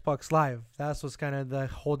of the Xbox Live. That's what's kind of the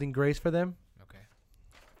holding grace for them. Okay.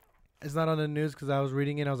 It's not on the news because I was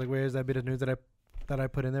reading it. I was like, where is that bit of news that I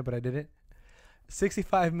put in there, but I didn't.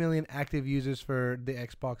 65 million active users for the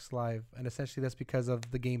Xbox Live, and essentially that's because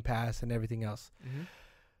of the Game Pass and everything else. Mm-hmm.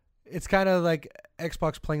 It's kind of like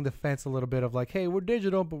Xbox playing the fence a little bit of like, hey, we're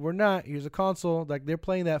digital, but we're not. Here's a console. Like they're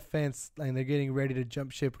playing that fence and they're getting ready to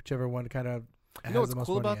jump ship, whichever one kind of. You know what's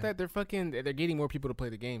cool about that? They're getting more people to play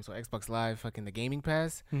the game. So Xbox Live, fucking the Gaming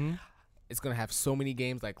Pass, Mm-hmm. it's gonna have so many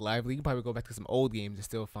games like lively. You can probably go back to some old games and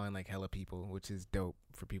still find like hella people, which is dope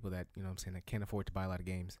for people that you know what I'm saying that can't afford to buy a lot of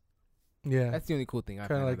games. Yeah, That's the only cool thing I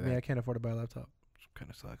kind find. of like me. I can't afford to buy a laptop. Kind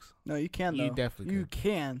of sucks. No, you can though. You definitely You could.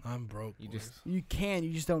 can. I'm broke. You just You can.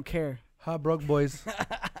 You just don't care. Hot broke boys. Did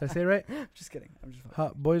I say it right? Just kidding. I'm just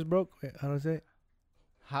Hot boys broke. Wait, how do I say it?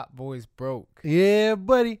 Hot Boys broke. Yeah,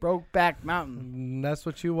 buddy. broke back mountain. That's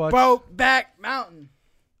what you watch. Broke back mountain.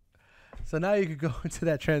 So now you could go into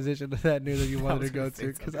that transition to that news that you wanted to was go gonna say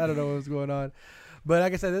to because I don't know what was going on. But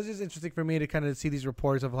like I said, this is interesting for me to kind of see these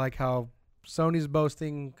reports of like how Sony's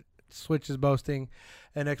boasting, Switch is boasting,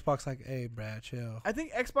 and Xbox like, hey, Brad, chill. I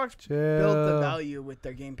think Xbox Chill. built the value with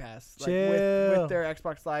their Game Pass. Like Chill. with their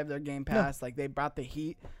Xbox Live, their Game Pass, like they brought the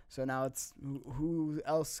heat. So now it's who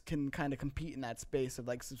else can kind of compete in that space of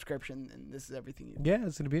like subscription, and this is everything you Yeah,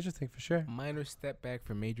 it's going to be interesting for sure. Minor step back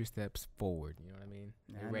for major steps forward. You know what I mean?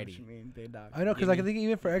 Nah, They're I know what ready. you mean, they dog. I know because Give I can me- think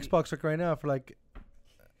even for give me- Xbox like right now for like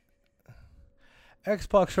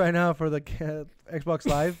Xbox right now for the Xbox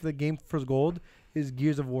Live, the game for gold is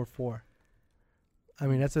Gears of War 4. I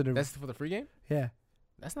mean that's That's for the free game. yeah.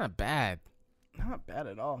 That's not bad. Not bad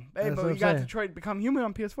at all. Hey, That's but what you I'm got saying. Detroit Become Human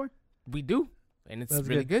on PS4. We do, and it's That's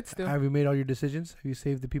really good still. Have you made all your decisions? Have you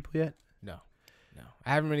saved the people yet? No,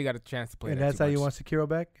 I haven't really got a chance to play. And that that's too how you much. want Sekiro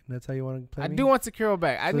back? And that's how you want to play I me? do want Sekiro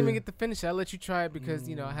back. I didn't So- even get to finish it. I let you try it because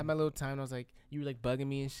you know I had my little time. I was like, you were like bugging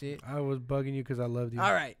me and shit. I was bugging you because I loved you.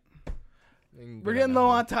 All right, And we're you getting know, low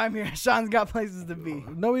on time here. Sean's got places to be.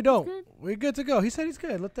 No, we don't. good. We're good to go. He said he's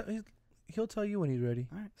good. He'll tell you when he's ready.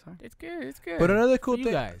 All right, sorry. It's good. It's good. But another For cool you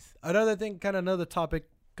thing, guys. another thing, kind of another topic,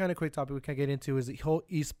 kind of quick topic we can get into is the whole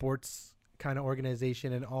esports kind of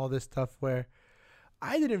organization and all this stuff where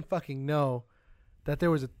I didn't fucking know that there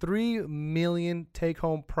was a 3 million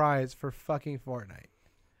take-home prize for fucking Fortnite.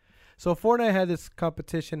 So Fortnite had this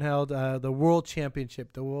competition held, the World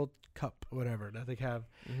Championship, the World Cup, whatever that they have.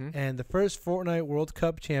 Mm-hmm. And the first Fortnite World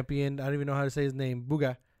Cup champion, I don't even know how to say his name,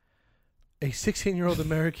 Booga, a 16-year-old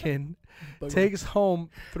American, takes home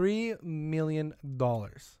 $3 million.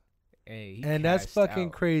 Hey, he And that's cashed fucking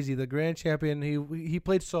out. crazy. The grand champion, he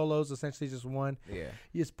played solos, essentially just won. Yeah,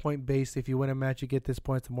 He is point based. If you win a match, you get this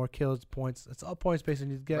points. The more kills, points. It's all points based,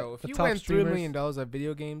 and you get bro. If the you top win $3 streamers. million on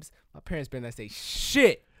video games, my parents better not say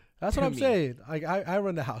shit. That's what to I'm me. saying. Like I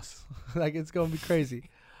run the house. Like it's gonna be crazy.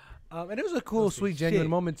 And it was a cool, Don't say sweet, genuine shit.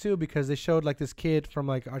 moment too because they showed like this kid from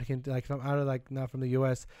like Argentina, like from out of like not from the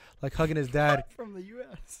U.S. like hugging his dad. From the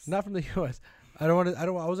U.S. Not from the U.S. I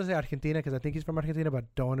was gonna say Argentina because I think he's from Argentina, but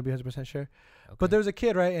don't want to be 100% sure. But there was a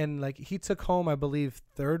kid, right, and like he took home, I believe,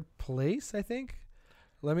 3rd place. I think.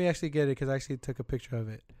 Let me actually get it because I actually took a picture of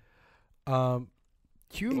it. Can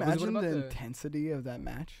you What imagine about the the- intensity of that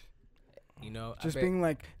match? you know, Just I bet being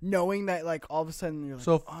like knowing that like all of a sudden you're like,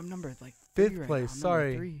 So, oh, I'm number like 5th 3 right place, now. I'm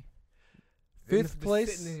number sorry. 3. they're 5th just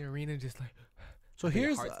place. sitting in the arena, just like So I think your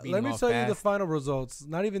here's, heart's let beating me all tell you the fast. final results. I'm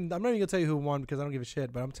not even gonna tell you who won because I don't give a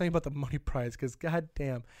shit. But I'm telling you about the money prize because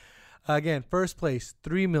goddamn. Again, 1st place,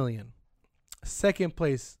 $3 million. 2nd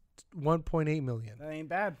place, $1.8 million. That ain't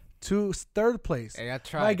bad. 3rd place. Hey, I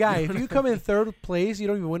tried. My guy, if you come in 3rd place, you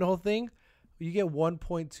don't even win the whole thing. You get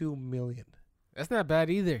 1.2 million. That's not bad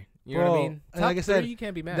either. You know Bro, what I mean? and like I Top said, three, you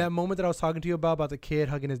can't be mad. That moment that I was talking to you about the kid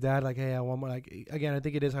hugging his dad, like, hey, I want more. Like, again, I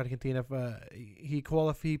think it is Argentina. He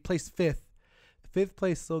placed fifth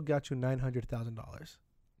place still got you $900,000.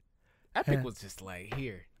 Epic And- was just like,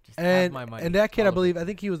 here, just have my money. And that kid, all I of believe, it. I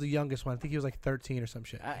think he was the youngest one. I think he was like 13 or some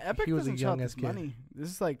shit. Epic he was a doesn't young young ass this kid. money. This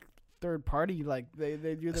is like third party. Like they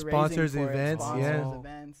do the Sponsors, raising for events, it. Sponsors, yeah.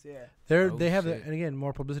 events, yeah. They have, shit. and again,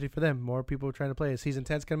 more publicity for them. More people trying to play it. Season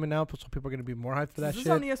 10's coming out, so people are going to be more hyped for that Is this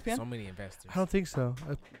shit. on ESPN? So many investors. I don't think so.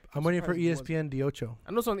 I'm waiting for surprised it ESPN Diocho.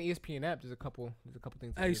 I know it's on the ESPN app. There's a couple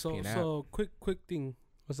things. On Hey, the ESPN app. so quick thing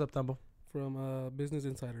What's up, Dumbo? from Business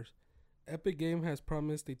Insiders. Epic Game has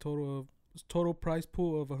promised a total prize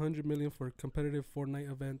pool of 100 million for competitive Fortnite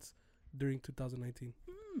events during 2019.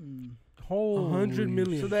 Holy 100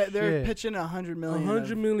 million. So they're shit. pitching 100 million.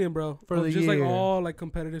 100 million, bro. For Of the just year. like all like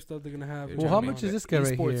competitive stuff they're gonna have. They're Well, trying how to much make is it- this guy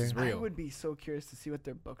right esports here? is I real. would be so curious to see what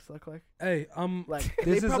their books look like. Hey, Like This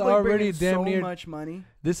they is probably bring already in damn so near- much money.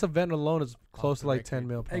 This event alone is close the to like record. 10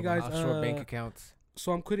 mil. Hey, probably. guys, Offshore bank uh, accounts.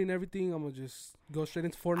 so I'm quitting everything. I'm gonna just go straight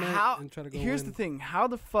into Fortnite How- and try to go. Here's win. the thing: how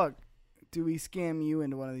the fuck do we scam you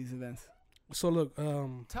into one of these events? So look,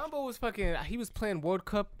 Tombo was fucking. He was playing World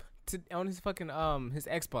Cup on his fucking his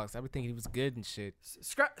Xbox. I would think he was good and shit.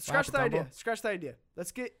 Scratch happened, the idea. Dumbo? Scratch the idea.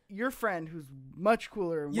 Let's get your friend who's much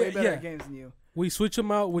cooler and Yeah, way better yeah. at games than you. we switch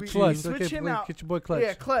them out with We- Clutch. cheese. Switch Okay, him wait, out. get your boy Clutch.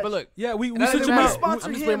 Yeah, Clutch. But look, Yeah, we it doesn't switch them matter. out. Sponsor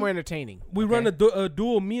I'm just him. way more entertaining. We okay? run a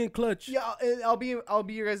duel, me and Clutch. Yeah, I'll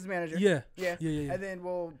be your guys' manager. Yeah. Yeah. Yeah. And then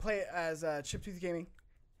we'll play it as Chiptooth Gaming.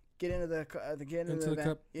 Get into the Into the event.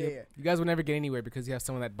 cup, Yeah, yep. yeah. You guys will never get anywhere because you have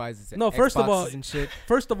someone that buys his No, first of Xboxes all- and shit,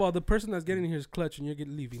 First of all, the person that's getting here is Clutch, and you're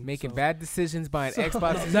leaving. making so. bad decisions, buying So- Xboxes. No, you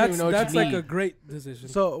don't even That's know what that's you like need. a great decision.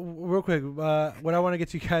 So, real quick, what I want to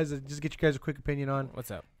get you guys, just get you guys a quick opinion on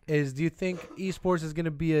What's up? is: do you think esports is going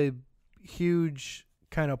to be a huge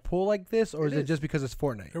kind of pull like this, or It is it is. just because it's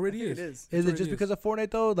Fortnite? it already It is. is. Is it already just because of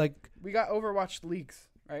Fortnite though? Like, We got Overwatch leagues,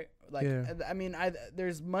 right? Like, Yeah. I mean,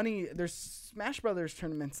 there's money. There's Smash Brothers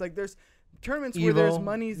tournaments. Like, there's tournaments where there's Evo,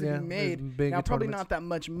 money to yeah, be made. there's big Now, probably tournaments. not that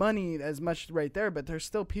much money as much right there, but there's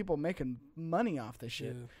still people making money off this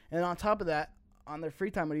shit. Yeah. And on top of that, on their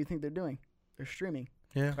free time, what do you think they're doing? They're streaming,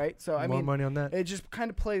 Yeah, right? So I more mean, money on that. it just kind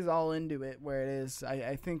of plays all into it where it is.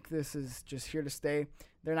 I think this is just here to stay.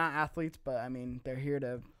 They're not athletes, but I mean, they're here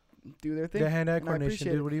to do their thing. The hand-eye and I coordination,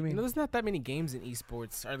 appreciate dude. it. What do you You mean? know, there's not that many games in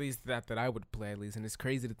esports, or at least that I would play at least, and it's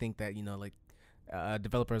crazy to think that like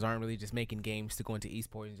developers aren't really just making games to go into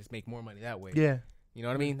esports and just make more money that way. Yeah, You know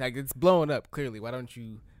what I mean? Like, it's blowing up clearly. Why don't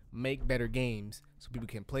you make better games so people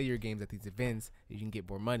can play your games at these events? And you can get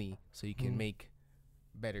more money so you can Mhm. make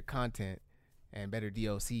better content and better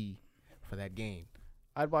DLC for that game.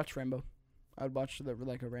 I'd watch Rainbow. I'd watch a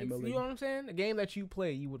Rainbow You League. know what I'm saying? A game that you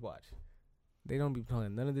play, you would watch. They don't be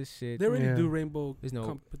playing none of this shit. They already Yeah. do rainbow There's no-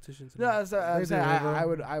 competitions. No, I'm They saying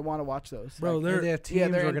do, I want to watch those. Bro, Like, they're they have teams, yeah,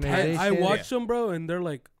 they're intense. organizations. I watch them, bro, and they're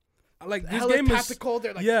like this hella game is tactical.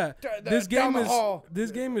 They're like, yeah. they're This down game the hall.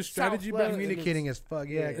 this game is South, strategy, left, bro. and communicating as fuck.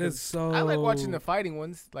 Yeah, Yeah, 'cause It's so. I like watching the fighting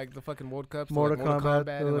ones, like the fucking World Cups, Mortal like Mortal Kombat, Kombat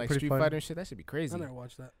those and are like pretty Street fun. Fighter and shit. That should be crazy. I never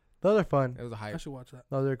watched that. those are fun. It was a I hype. should watch that.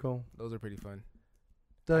 Those are cool. Those are pretty fun.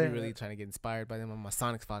 Those- I'm really trying to get inspired by them on my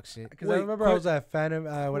Sonic Fox shit. Because I Wait, remember I was at Phantom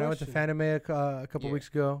when I went to question. Fanime a couple Yeah. weeks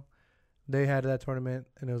ago. They had that tournament,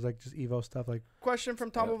 and it was like just Evo stuff. Like, Question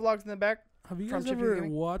from Tombo Vlogs in the back. Have you From guys Chip ever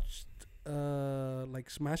Gaming? watched like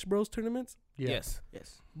Smash Bros tournaments, yeah, Yes.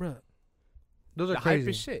 Yes. bro? those are The hype crazy.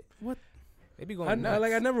 is shit. What? They be going I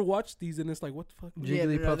nuts. never watched these, and it's like, what the fuck? Yeah,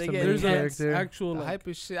 Jigglypuff's no, the they main get There's an intense. character. actual The like, hype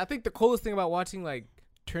is shit. I think the coolest thing about watching like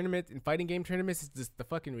tournament and fighting game tournaments is just the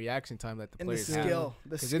fucking reaction time that the And the players have. skill. The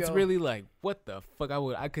Because skill. it's really like, what the fuck?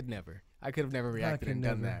 I could never. I could have never reacted could and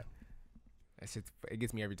done never. that. That shit's, it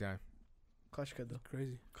gets me every time. Clutch could though.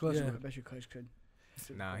 crazy. Clutch Yeah. I bet you Clutch could.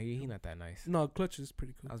 Nah, he not that nice. No, Clutch is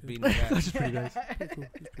pretty cool. I was too. beating his That's ass. just pretty nice. Pretty cool.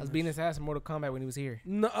 He's pretty I was nice. beating his ass in Mortal Kombat when he was here.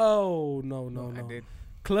 No, no. I did.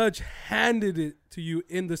 Clutch handed it to you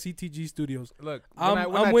in the CTG studios. Look,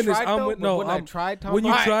 I'm witness. when I tried, When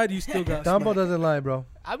you Tombo, tried, you still got. Dumbo smacked. doesn't lie, bro.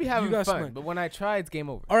 I'll be having got fun. smacked. But when I try, it's game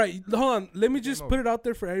over. All right, hold on. Let me just Game put it out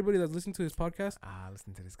there for everybody that's listening to this podcast.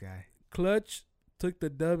 Listen to this guy. Clutch took the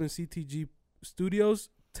dub in CTG studios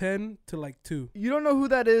 10 to like 2. You don't know who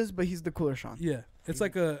that is, but he's the cooler Sean. Yeah, it's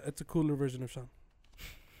like it's a cooler version of Sean.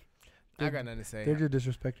 I got nothing to say. They're just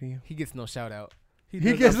disrespecting you. He gets no shout out. He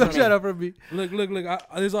does gets that no for shout me. out from me. Look.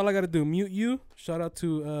 This is all I gotta do. Mute you. Shout out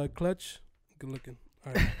to Clutch. Good looking.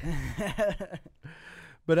 All right.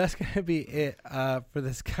 But that's gonna be it for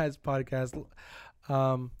this guy's podcast.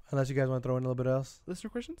 Unless you guys want to throw in a little bit else. Listener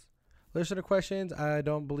questions? Listener questions. I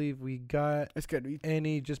don't believe we got It's good.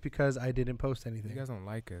 any just because I didn't post You anything. guys don't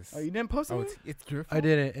like us. Oh, you didn't post Oh, anything? it's your fault. I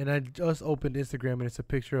didn't, and I just opened Instagram and it's a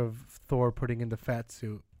picture of Thor putting in the fat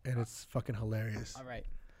suit, and it's fucking hilarious. All right.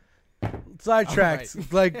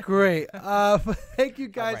 Sidetracked. Like, great. Thank you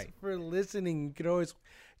guys right. for listening. You can always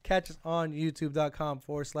catch us on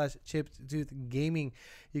youtube.com/chiptoothgaming.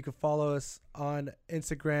 You can follow us on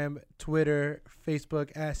Instagram, Twitter,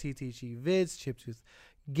 Facebook at CTGVids, Chiptooth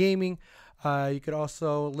Gaming. You could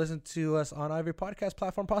also listen to us on every podcast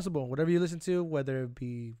platform possible. Whatever you listen to, whether it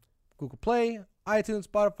be Google Play, iTunes,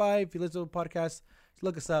 Spotify. If you listen to a podcast,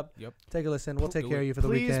 look us up. Yep. Take a listen. We'll take Do care it. of you for the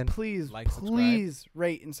weekend. Please, Like, subscribe. please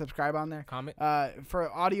rate and subscribe on there. Comment.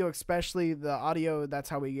 For audio, especially the audio, that's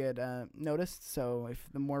how we get noticed. So if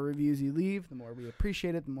the more reviews you leave, the more we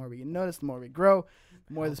appreciate it, the more we get noticed, the more we grow,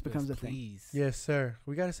 the more this Help becomes us, a thing. please. Yes, sir.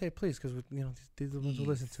 We gotta say please because these are the ones who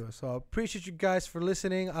listen Please. to us. So I appreciate you guys for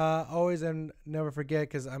listening. Always and never forget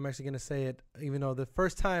because I'm actually gonna say it. Even though the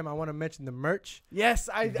first time I want to mention the merch, Yes,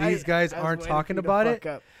 these guys I was aren't waiting talking for you to about fuck it.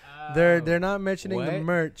 up. They're not mentioning the what?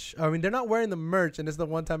 merch. I mean, they're not wearing the merch, and this is the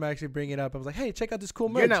one time I actually bring it up. I was like, hey, check out this cool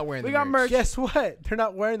merch. You're not wearing We the got merch. Guess what? They're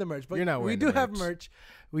not wearing the merch, but You're not we wearing do the have merch. merch.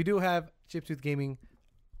 We do have Chiptooth Gaming,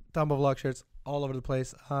 Dumbo Vlog shirts all over the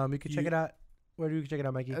place. You can check it out. Where do you check it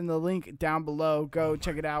out, Mikey? And the link down below, go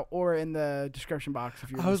check it out, or in the description box if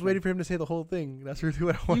you're I was waiting for him to say the whole thing. That's really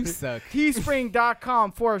what I You wanted. suck.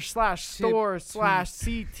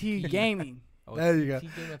 teespring.com/store/CT Gaming. Oh, There you go.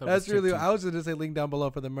 keep doing that, though. That's Chip really. too. I was going to say link down below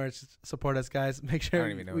for the merch. Support us, guys. Make sure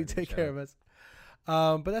don't even know we it. take Shut care up. of us.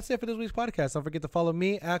 But that's it for this week's podcast. Don't forget to follow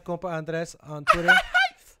me at Compa Andres on Twitter.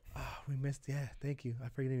 We missed. Yeah, thank you. I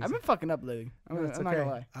forget. I've been fucking up lately. I'm It's not okay.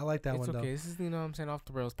 gonna lie. I like that It's one okay. though. This is, what I'm saying, off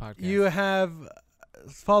the rails podcast. You have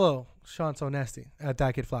follow Sean So Nasty at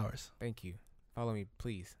Dackett Flowers. Thank you. Follow me,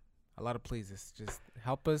 please. A lot of pleases. Just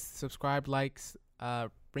help us, subscribe, likes,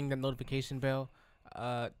 ring that notification bell.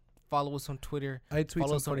 Follow us on Twitter. I tweet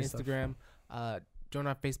Follow some us on funny stuff. Instagram. Join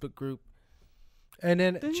our Facebook group. And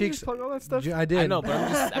then Didn't you Cheeks. just plug all that stuff? I did. I know, but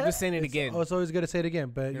I'm just saying it again. It's always good to say it again,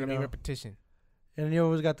 but You know what I mean? Repetition. and you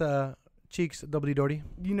always got the Cheeks Doubly Doty.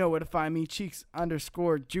 You know where to find me,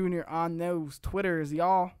 Cheeks_Junior on those Twitters,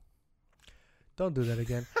 y'all. Don't do that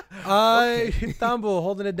again. Tambo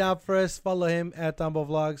holding it down for us. Follow him at Tambo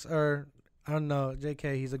Vlogs, or I don't know,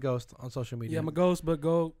 JK. He's a ghost on social media. Yeah, I'm a ghost, but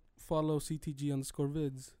go follow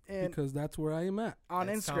CTG_vids And because that's where I am at. on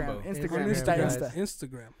That's Instagram. Combo. Instagram. Instagram, Insta, guys. Insta.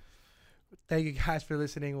 Instagram. Thank you guys for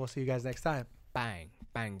listening. We'll see you guys next time. Bang,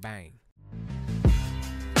 bang, bang.